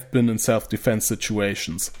actually have been in self-defense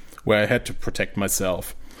situations where I had to protect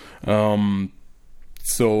myself.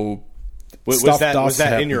 So was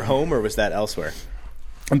that in your home or was that elsewhere?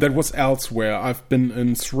 And that was elsewhere. I've been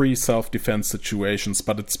in 3 self-defense situations,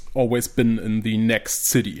 but it's always been in the next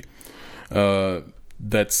city.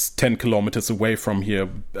 That's 10 kilometers away from here,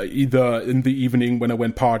 either in the evening when I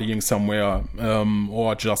went partying somewhere,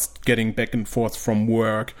 or just getting back and forth from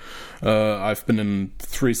work. I've been in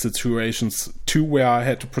 3 situations, 2 where I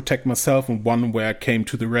had to protect myself and 1 where I came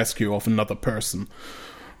to the rescue of another person.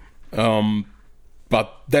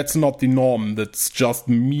 But that's not the norm. That's just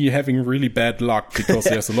me having really bad luck because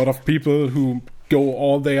there's a lot of people who go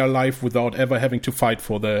all their life without ever having to fight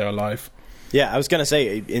for their life. Yeah, I was going to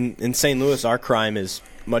say, in St. Louis, our crime is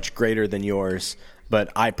much greater than yours, but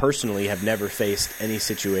I personally have never faced any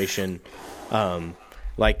situation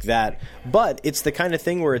like that. But it's the kind of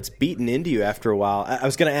thing where it's beaten into you after a while. I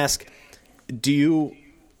was going to ask,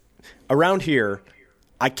 around here,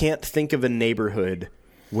 I can't think of a neighborhood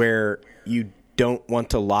where you don't want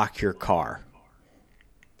to lock your car.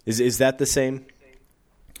 Is that the same?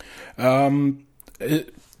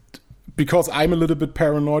 Because I'm a little bit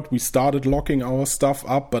paranoid, we started locking our stuff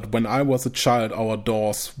up, but when I was a child, our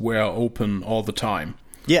doors were open all the time.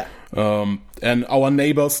 Yeah. And our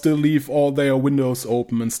neighbors still leave all their windows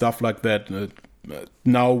open and stuff like that.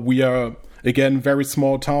 Now we are, again, very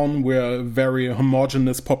small town. We're a very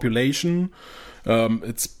homogeneous population.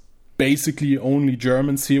 It's basically only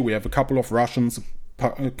Germans here. We have a couple of Russians,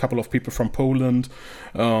 a couple of people from Poland.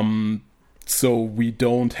 So we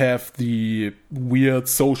don't have the weird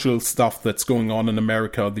social stuff that's going on in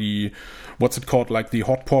America. What's it called? Like the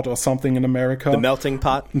hot pot or something in America? The melting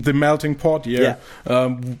pot? The melting pot, yeah.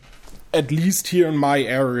 At least here in my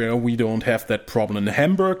area, we don't have that problem. In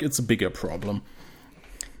Hamburg, it's a bigger problem.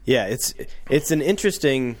 Yeah, it's an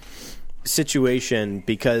interesting situation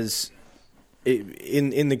because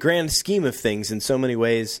in the grand scheme of things, in so many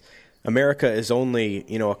ways, America is only,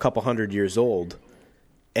 a couple hundred years old.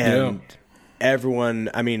 And everyone,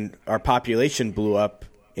 our population blew up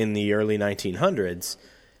in the early 1900s,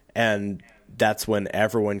 and that's when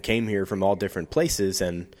everyone came here from all different places,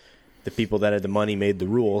 and the people that had the money made the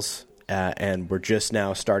rules, and we're just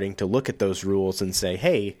now starting to look at those rules and say,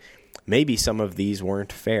 hey, maybe some of these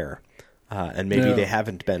weren't fair, and maybe they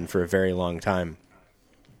haven't been for a very long time.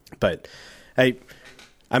 But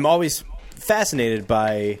I'm always fascinated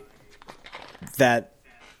by that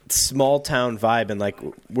small town vibe, and like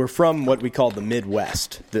we're from what we call the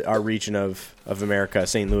Midwest. Our region of America,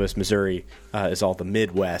 St. Louis, Missouri, is all the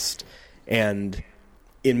Midwest, and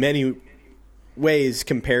in many ways,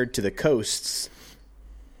 compared to the coasts,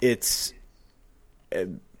 it's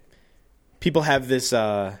people have this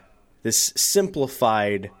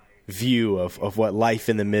simplified view of what life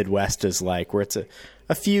in the Midwest is like, where it's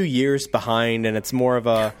a few years behind, and it's more of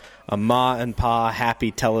a ma and pa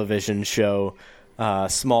happy television show,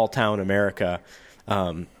 small town America.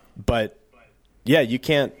 But yeah, you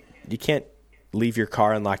can't leave your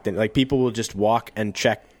car unlocked. Like, people will just walk and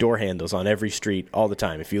check door handles on every street all the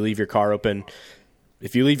time. If you leave your car open,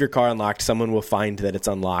 if you leave your car unlocked, someone will find that it's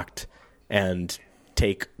unlocked and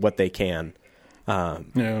take what they can.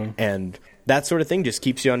 And that sort of thing just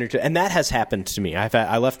keeps you on your toes. And that has happened to me.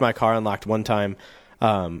 I left my car unlocked one time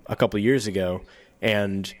a couple of years ago,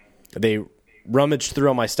 and they rummaged through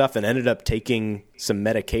all my stuff and ended up taking some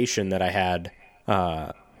medication that I had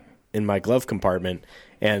in my glove compartment,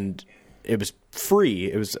 and it was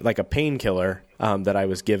free. It was like a painkiller that I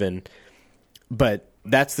was given. But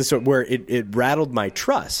that's the sort where it rattled my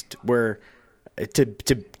trust, where to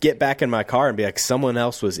get back in my car and be like, someone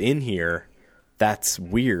else was in here. That's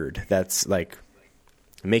weird. That's like,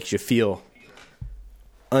 it makes you feel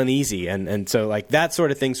uneasy. And so like that sort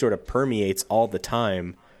of thing sort of permeates all the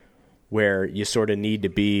time, where you sort of need to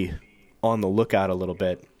be on the lookout a little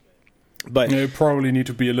bit. But you probably need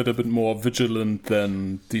to be a little bit more vigilant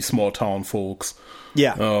than the small town folks.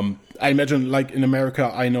 Yeah. I imagine, like, in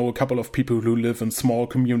America, I know a couple of people who live in small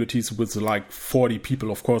communities with like 40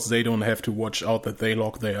 people. Of course, they don't have to watch out that they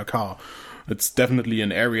lock their car. It's definitely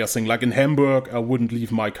an area thing. Like in Hamburg, I wouldn't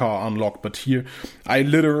leave my car unlocked, but here I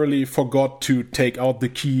literally forgot to take out the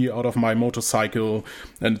key out of my motorcycle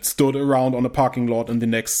and stood around on a parking lot in the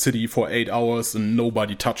next city for 8 hours, and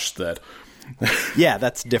nobody touched that. Yeah,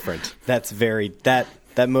 that's different. That's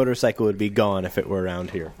that motorcycle would be gone if it were around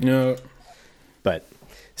here. Yeah. But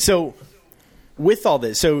so with all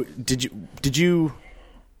this, so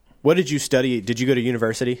what did you study? Did you go to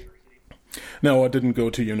university? No, I didn't go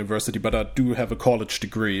to university, but I do have a college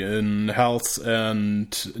degree in health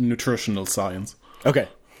and nutritional science. Okay.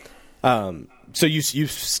 So you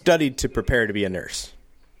studied to prepare to be a nurse?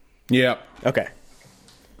 Yeah. Okay.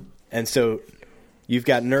 And so you've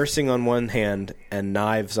got nursing on one hand and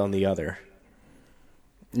knives on the other.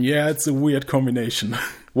 Yeah, it's a weird combination.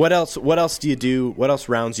 What else do you do? What else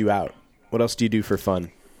rounds you out? What else do you do for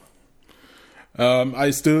fun?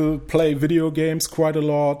 I still play video games quite a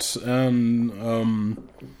lot. And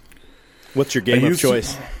what's your game of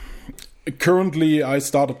choice? Currently, I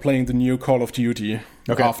started playing the new Call of Duty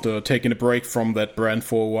after taking a break from that brand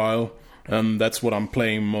for a while. And that's what I'm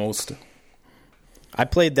playing most. I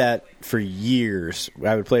played that for years.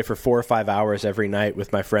 I would play for 4 or 5 hours every night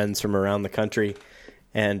with my friends from around the country.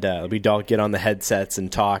 And we'd all get on the headsets and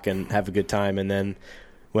talk and have a good time. And then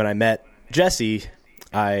when I met Jesse,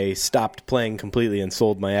 I stopped playing completely and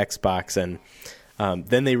sold my Xbox. And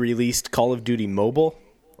then they released Call of Duty Mobile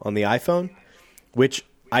on the iPhone, which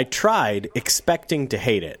I tried expecting to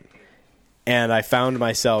hate it. And I found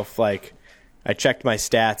myself, like, I checked my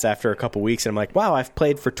stats after a couple weeks, and I'm like, wow, I've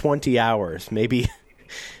played for 20 hours. Maybe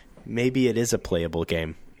it is a playable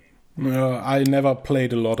game. I never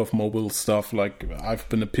played a lot of mobile stuff. Like, I've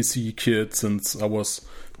been a PC kid since I was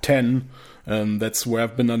 10, and that's where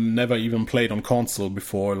I've been. I never even played on console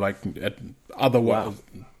before. Like, Wow.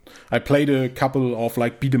 I played a couple of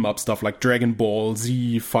like beat 'em up stuff, like Dragon Ball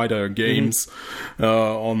Z fighter games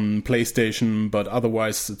on PlayStation, but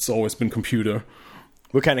otherwise it's always been computer.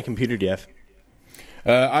 What kind of computer do you have?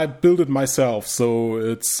 I built it myself, so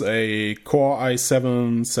it's a Core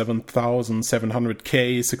i7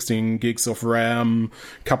 7700K, 16 gigs of RAM,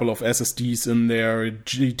 couple of SSDs in there,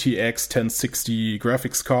 GTX 1060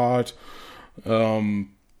 graphics card.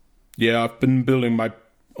 I've been building my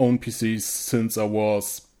own PCs since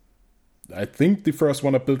I think the first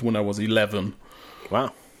one I built when I was 11.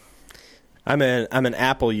 Wow. I'm an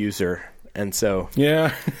Apple user, and so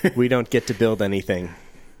yeah, we don't get to build anything.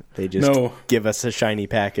 They just give us a shiny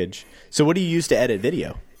package. So what do you use to edit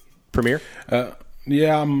video? Premiere?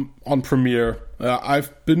 Yeah, I'm on Premiere.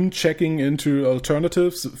 I've been checking into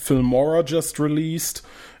alternatives. Filmora just released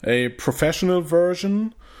a professional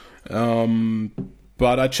version,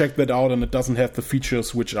 but I checked that out and it doesn't have the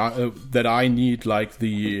features that I need, like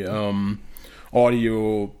the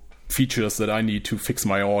audio features that I need to fix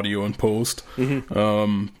my audio in post.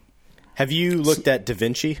 Mm-hmm. Have you looked at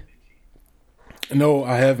DaVinci? No,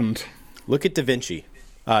 I haven't. Look at DaVinci.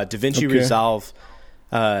 DaVinci Resolve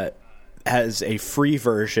has a free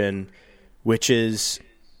version, which is,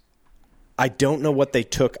 I don't know what they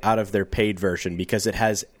took out of their paid version because it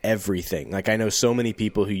has everything. Like, I know so many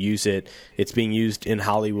people who use it. It's being used in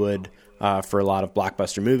Hollywood for a lot of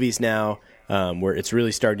blockbuster movies now, where it's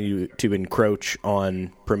really starting to encroach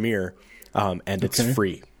on Premiere, and it's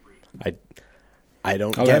free. I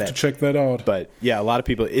don't get it. I'll have to check that out. But yeah, a lot of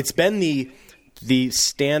people. It's been the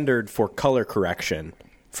standard for color correction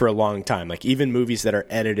for a long time. Like, even movies that are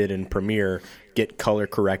edited in Premiere get color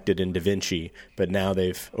corrected in DaVinci, but now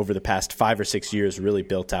they've, over the past 5 or 6 years, really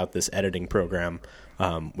built out this editing program,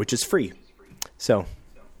 which is free. So,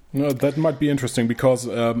 no, that might be interesting because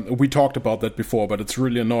we talked about that before, but it's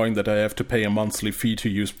really annoying that I have to pay a monthly fee to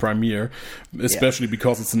use Premiere, especially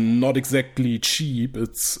because it's not exactly cheap.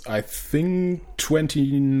 It's, I think,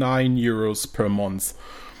 29 euros per month.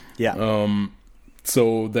 Yeah.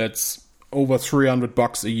 So that's over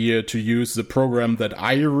 $300 a year to use the program that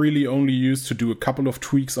I really only use to do a couple of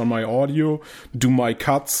tweaks on my audio, do my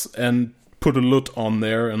cuts, and put a LUT on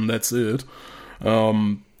there, and that's it.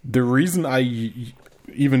 The reason I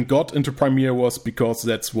even got into Premiere was because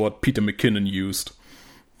that's what Peter McKinnon used.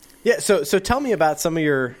 Yeah, so tell me about some of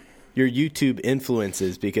your YouTube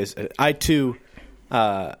influences, because I too,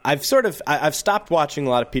 I've stopped watching a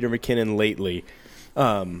lot of Peter McKinnon lately.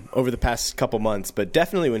 Over the past couple months, but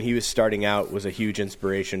definitely when he was starting out was a huge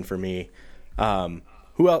inspiration for me.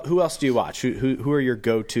 Who else do you watch? Who are your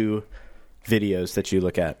go-to videos that you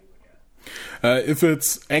look at? If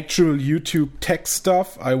it's actual YouTube tech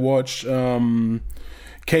stuff, I watch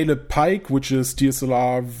Caleb Pike, which is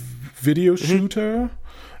DSLR video shooter.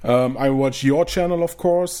 I watch your channel, of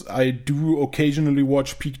course. I do occasionally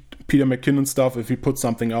watch Peter McKinnon stuff if he puts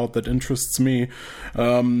something out that interests me.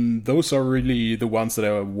 Those are really the ones that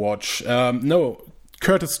I watch.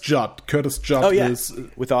 Curtis Judd. Curtis Judd is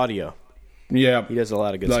with audio. Yeah, he does a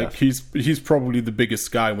lot of good stuff. He's probably the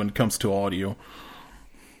biggest guy when it comes to audio.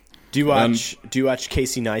 Do you watch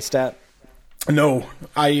Casey Neistat? No,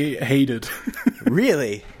 I hate it.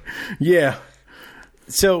 Really? Yeah.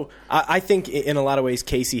 So I think in a lot of ways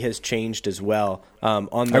Casey has changed as well.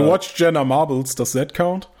 I watched Jenna Marbles. Does that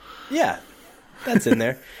count? Yeah, that's in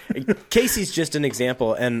there. Casey's just an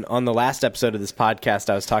example. And on the last episode of this podcast,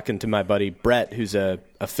 I was talking to my buddy Brett, who's a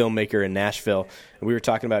filmmaker in Nashville. And we were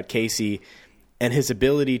talking about Casey and his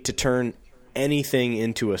ability to turn anything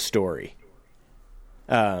into a story.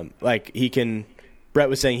 Brett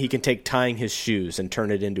was saying he can take tying his shoes and turn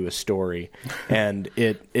it into a story. And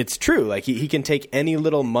it's true. Like, he can take any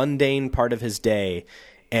little mundane part of his day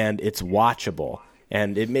and it's watchable.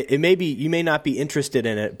 And it may be, you may not be interested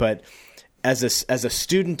in it, but as a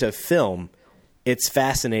student of film, it's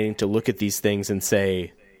fascinating to look at these things and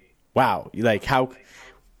say, wow, like how,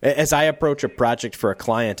 as I approach a project for a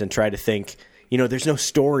client and try to think, there's no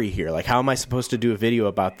story here. Like, how am I supposed to do a video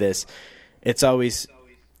about this? It's always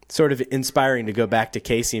sort of inspiring to go back to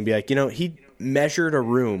Casey and be like, he measured a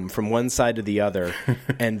room from one side to the other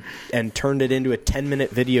and turned it into a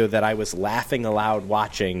 10-minute video that I was laughing aloud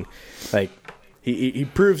watching. Like, he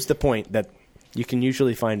proves the point that you can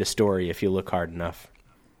usually find a story if you look hard enough.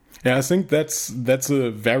 Yeah, I think that's a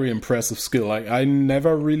very impressive skill. I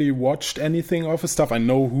never really watched anything of his stuff. I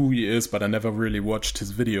know who he is, but I never really watched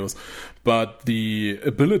his videos. But the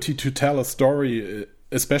ability to tell a story,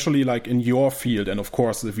 especially like in your field, and of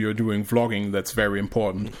course if you're doing vlogging, that's very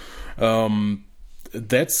important.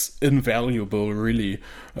 That's invaluable, really.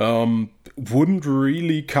 Wouldn't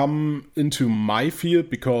really come into my field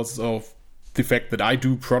because of the fact that I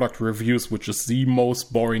do product reviews, which is the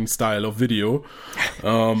most boring style of video.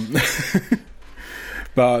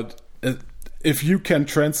 But if you can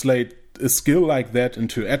translate a skill like that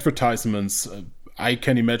into advertisements, I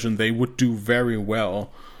can imagine they would do very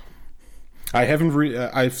well. I haven't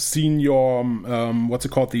I've seen your what's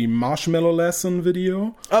it called, the marshmallow lesson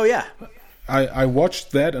video. Oh yeah, I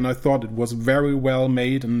watched that and I thought it was very well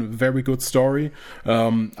made and a very good story.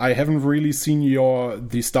 I haven't really seen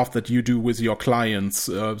the stuff that you do with your clients,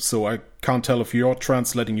 so I can't tell if you're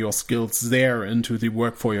translating your skills there into the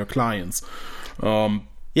work for your clients. I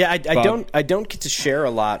don't get to share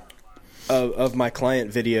a lot of my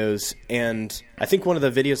client videos, and I think one of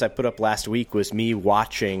the videos I put up last week was me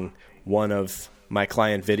watching one of my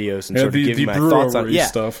client videos and sort of giving my thoughts on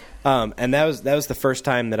stuff. And that was the first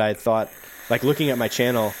time that I thought, like, looking at my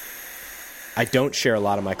channel, I don't share a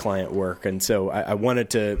lot of my client work, and so I wanted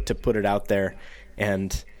to put it out there.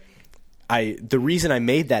 And the reason I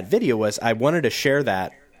made that video was I wanted to share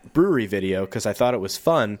that brewery video because I thought it was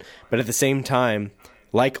fun, but at the same time,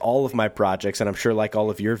 like all of my projects, and I'm sure like all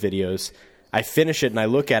of your videos, I finish it and I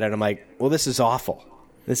look at it and I'm like, well, this is awful.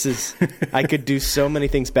 I could do so many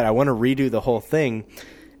things better. I want to redo the whole thing.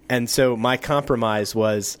 And so my compromise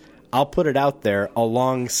was I'll put it out there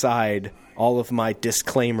alongside all of my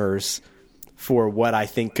disclaimers for what I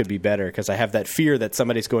think could be better, because I have that fear that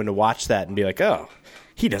somebody's going to watch that and be like, oh,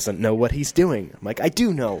 he doesn't know what he's doing. I'm like, I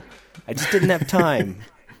do know. I just didn't have time.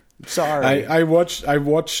 Sorry. I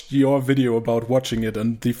watched your video about watching it,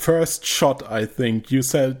 and the first shot, I think, you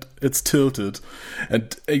said it's tilted.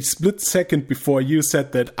 And a split second before you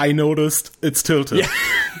said that, I noticed it's tilted. Yeah.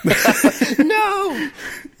 No!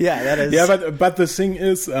 Yeah, that is... Yeah, but the thing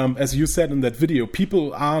is, as you said in that video,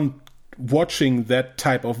 people aren't watching that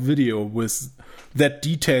type of video with that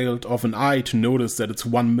detailed of an eye to notice that it's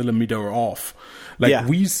 1 millimeter off. Like,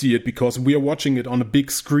 we see it because we are watching it on a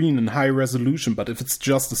big screen in high resolution, but if it's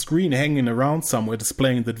just a screen hanging around somewhere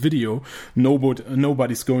displaying that video,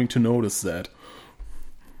 nobody's going to notice that.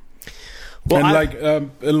 Well,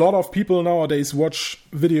 and a lot of people nowadays watch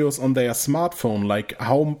videos on their smartphone. Like,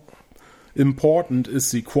 how important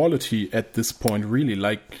is the quality at this point, really?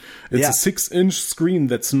 Like, it's a 6-inch screen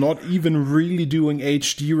that's not even really doing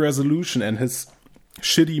HD resolution and has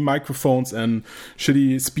shitty microphones and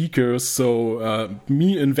shitty speakers. So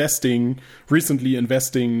me recently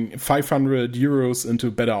investing 500 euros into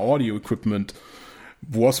better audio equipment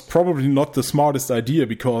was probably not the smartest idea,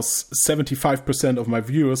 because 75% of my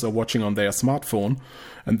viewers are watching on their smartphone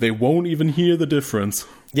and they won't even hear the difference.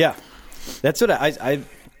 Yeah, that's what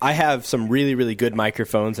I have some really, really good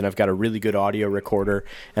microphones, and I've got a really good audio recorder,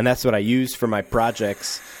 and that's what I use for my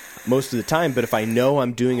projects most of the time. But if I know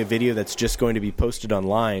I'm doing a video that's just going to be posted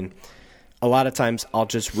online, a lot of times I'll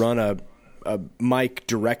just run a mic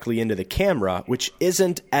directly into the camera, which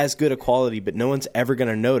isn't as good a quality, but no one's ever going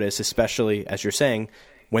to notice, especially, as you're saying,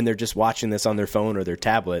 when they're just watching this on their phone or their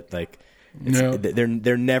tablet. Like,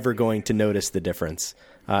 they're never going to notice the difference.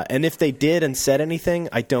 And if they did and said anything,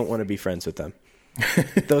 I don't want to be friends with them.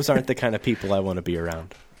 Those aren't the kind of people I want to be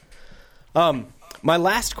around. My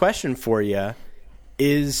last question for you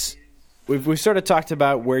is, we've sort of talked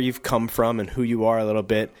about where you've come from and who you are a little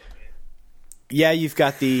bit. Yeah, you've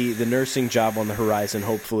got the nursing job on the horizon,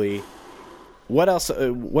 hopefully. What else?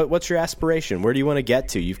 What's your aspiration? Where do you want to get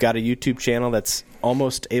to? You've got a YouTube channel that's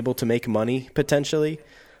almost able to make money, potentially.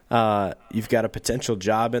 You've got a potential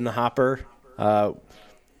job in the hopper.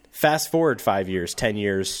 Fast forward 5 years, 10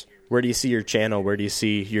 years. Where do you see your channel? Where do you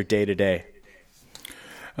see your day-to-day?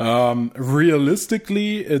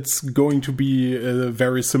 Realistically, it's going to be a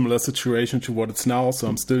very similar situation to what it's now. So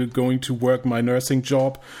I'm still going to work my nursing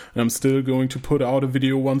job, and I'm still going to put out a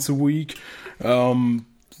video once a week.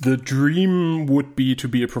 The dream would be to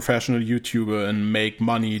be a professional YouTuber and make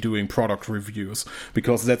money doing product reviews,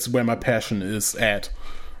 because that's where my passion is at.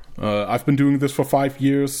 I've been doing this for 5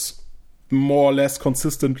 years, more or less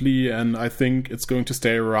consistently, and I think it's going to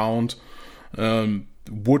stay around.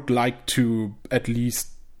 Would like to at least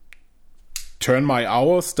turn my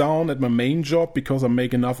hours down at my main job because I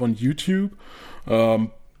make enough on YouTube.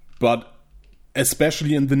 But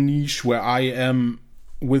especially in the niche where I am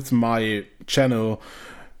with my channel,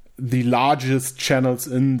 the largest channels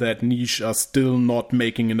in that niche are still not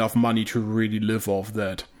making enough money to really live off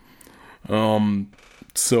that.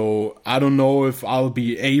 So I don't know if I'll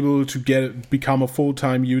be able to become a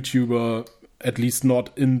full-time YouTuber, at least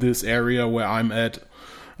not in this area where I'm at.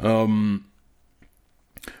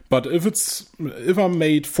 But if I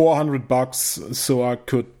made $400 so I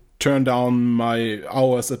could turn down my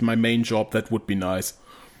hours at my main job, that would be nice.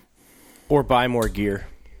 Or buy more gear.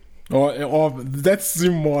 Or that's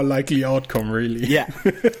the more likely outcome, really. Yeah.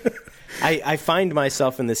 I find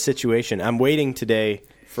myself in this situation. I'm waiting today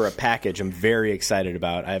for a package I'm very excited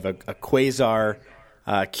about. I have a Quasar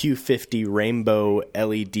Q50 rainbow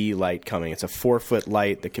LED light coming. It's a 4-foot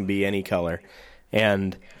light that can be any color.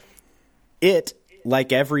 And it,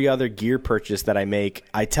 like every other gear purchase that I make,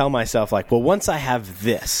 I tell myself, like, well, once I have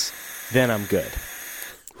this, then I'm good.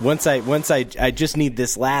 Once I just need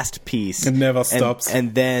this last piece. It never stops.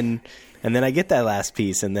 And then I get that last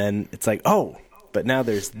piece, and then it's like, oh, but now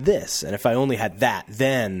there's this. And if I only had that,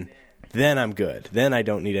 then I'm good. Then I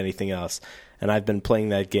don't need anything else. And I've been playing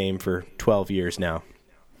that game for 12 years now.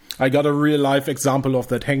 I got a real life example of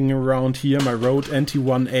that hanging around here. My Rode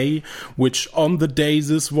NT1A, which on the day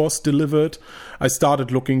this was delivered, I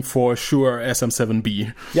started looking for Shure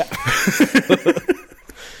SM7B. Yeah.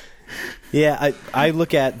 Yeah, I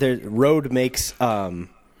look at the Rode makes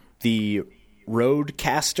the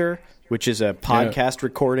Rodecaster, which is a podcast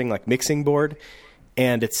recording, like mixing board,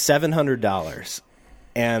 and it's $700.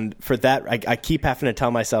 And for that, I keep having to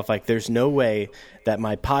tell myself, like, there's no way that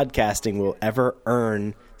my podcasting will ever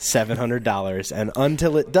earn $700. And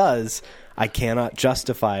until it does, I cannot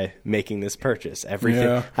justify making this purchase. Everything.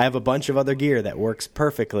 Yeah. I have a bunch of other gear that works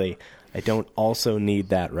perfectly. I don't also need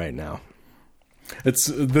that right now. It's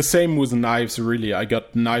the same with knives, really. I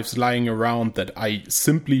got knives lying around that I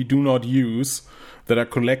simply do not use, that are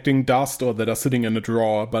collecting dust or that are sitting in a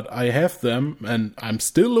drawer, but I have them and I'm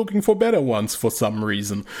still looking for better ones for some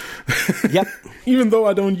reason. Yep. Even though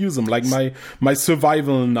I don't use them, like my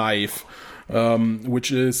survival knife,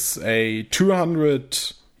 which is a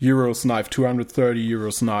 200 euros knife, 230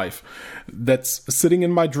 euros knife, that's sitting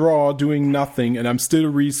in my drawer doing nothing, and I'm still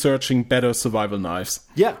researching better survival knives.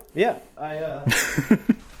 Yeah.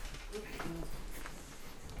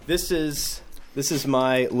 This is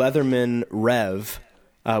my Leatherman Rev,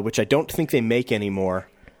 which I don't think they make anymore.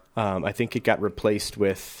 I think it got replaced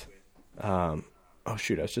with... I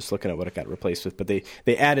was just looking at what it got replaced with, but they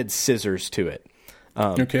added scissors to it.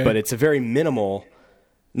 Okay. But it's a very minimal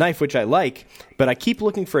knife, which I like, but I keep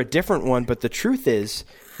looking for a different one. But the truth is,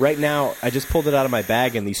 right now, I just pulled it out of my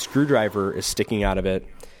bag, and the screwdriver is sticking out of it.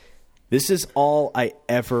 This is all I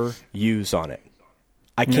ever use on it.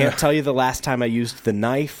 I can't tell you the last time I used the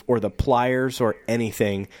knife or the pliers or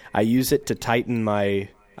anything. I use it to tighten my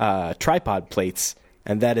tripod plates,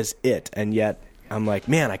 and that is it. And yet, I'm like,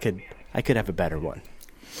 man, I could have a better one.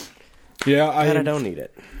 Yeah, I don't need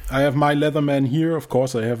it. I have my Leatherman here. Of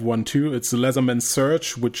course, I have one too. It's the Leatherman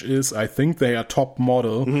Surge, which is, I think they are top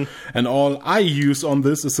model. Mm-hmm. And all I use on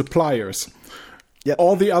this is the pliers. Yep.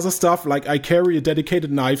 All the other stuff, like I carry a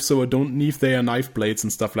dedicated knife, so I don't need their knife blades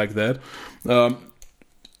and stuff like that.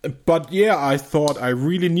 But yeah, I thought I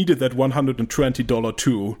really needed that $120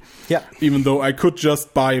 tool. Yeah. Even though I could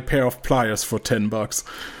just buy a pair of pliers for $10.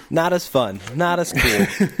 Not as fun. Not as cool.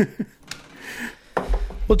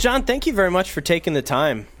 Well, John, thank you very much for taking the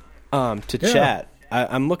time to chat.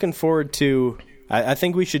 I'm looking forward to... I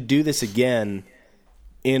think we should do this again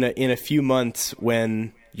in a few months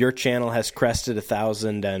when your channel has crested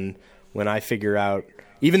 1,000, and when I figure out...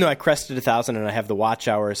 Even though I crested 1,000 and I have the watch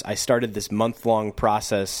hours, I started this month-long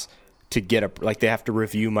process to get they have to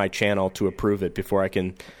review my channel to approve it before I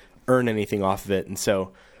can earn anything off of it. And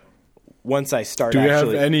so once I start, do you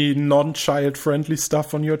have any non-child friendly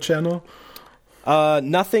stuff on your channel?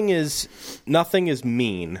 Nothing is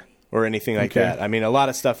mean or anything like that. I mean, a lot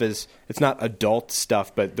of stuff it's not adult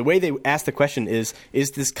stuff, but the way they ask the question is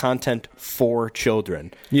this content for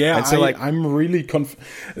children? Yeah, and so I'm really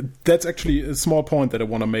that's actually a small point that I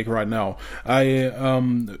want to make right now. I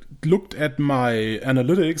looked at my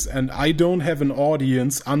analytics, and I don't have an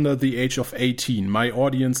audience under the age of 18. My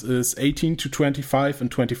audience is 18 to 25 and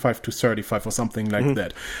 25 to 35 or something like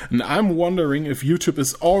that. And I'm wondering if YouTube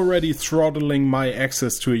is already throttling my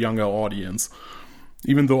access to a younger audience.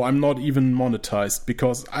 Even though I'm not even monetized,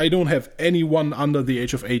 because I don't have anyone under the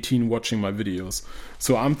age of 18 watching my videos.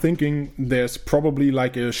 So I'm thinking there's probably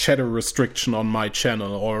like a shadow restriction on my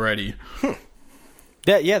channel already.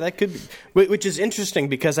 That could be. Which is interesting,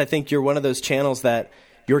 because I think you're one of those channels that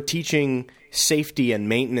you're teaching safety and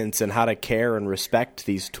maintenance and how to care and respect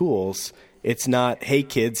these tools. It's not, hey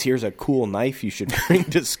kids, here's a cool knife you should bring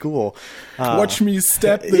to school. Watch me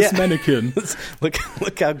step this mannequin. Look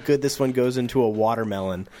how good this one goes into a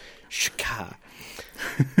watermelon. Shka.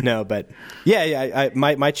 No, but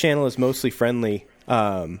my channel is mostly friendly,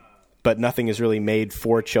 but nothing is really made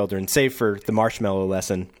for children, save for the marshmallow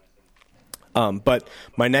lesson. But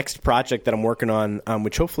my next project that I'm working on,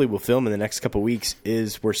 which hopefully we'll film in the next couple of weeks,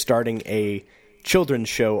 is we're starting a children's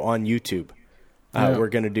show on YouTube. We're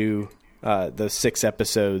going to do the 6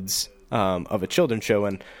 episodes of a children's show,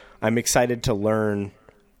 and I'm excited to learn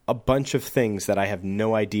a bunch of things that I have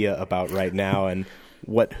no idea about right now, and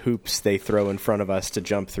what hoops they throw in front of us to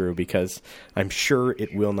jump through, because I'm sure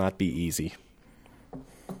it will not be easy.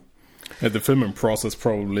 At the filming process,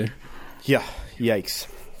 probably. Yeah, yikes.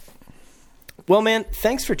 Well, man,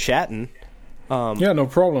 thanks for chatting. Yeah, no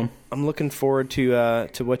problem. I'm looking forward to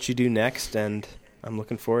what you do next, and I'm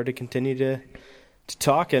looking forward to continue to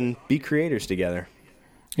talk and be creators together.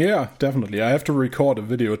 Yeah, definitely. I have to record a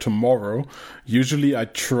video tomorrow. Usually I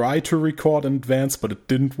try to record in advance, but it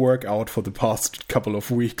didn't work out for the past couple of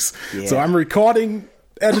weeks. Yeah. So I'm recording,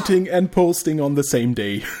 editing, and posting on the same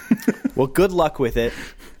day. Well, good luck with it.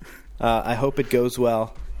 I hope it goes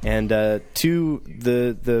well. And to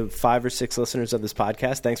the 5 or 6 listeners of this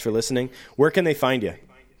podcast, thanks for listening. Where can they find you?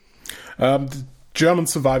 German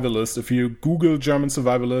Survivalist. If you Google German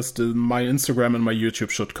Survivalist, my Instagram and my YouTube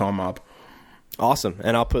should come up. Awesome.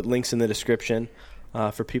 And I'll put links in the description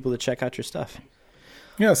for people to check out your stuff.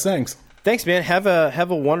 Yes, thanks. Thanks, man. Have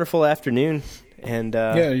a wonderful afternoon. And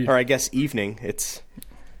or I guess evening.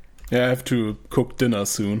 I have to cook dinner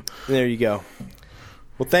soon. There you go.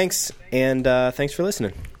 Well, thanks, and thanks for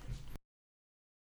listening.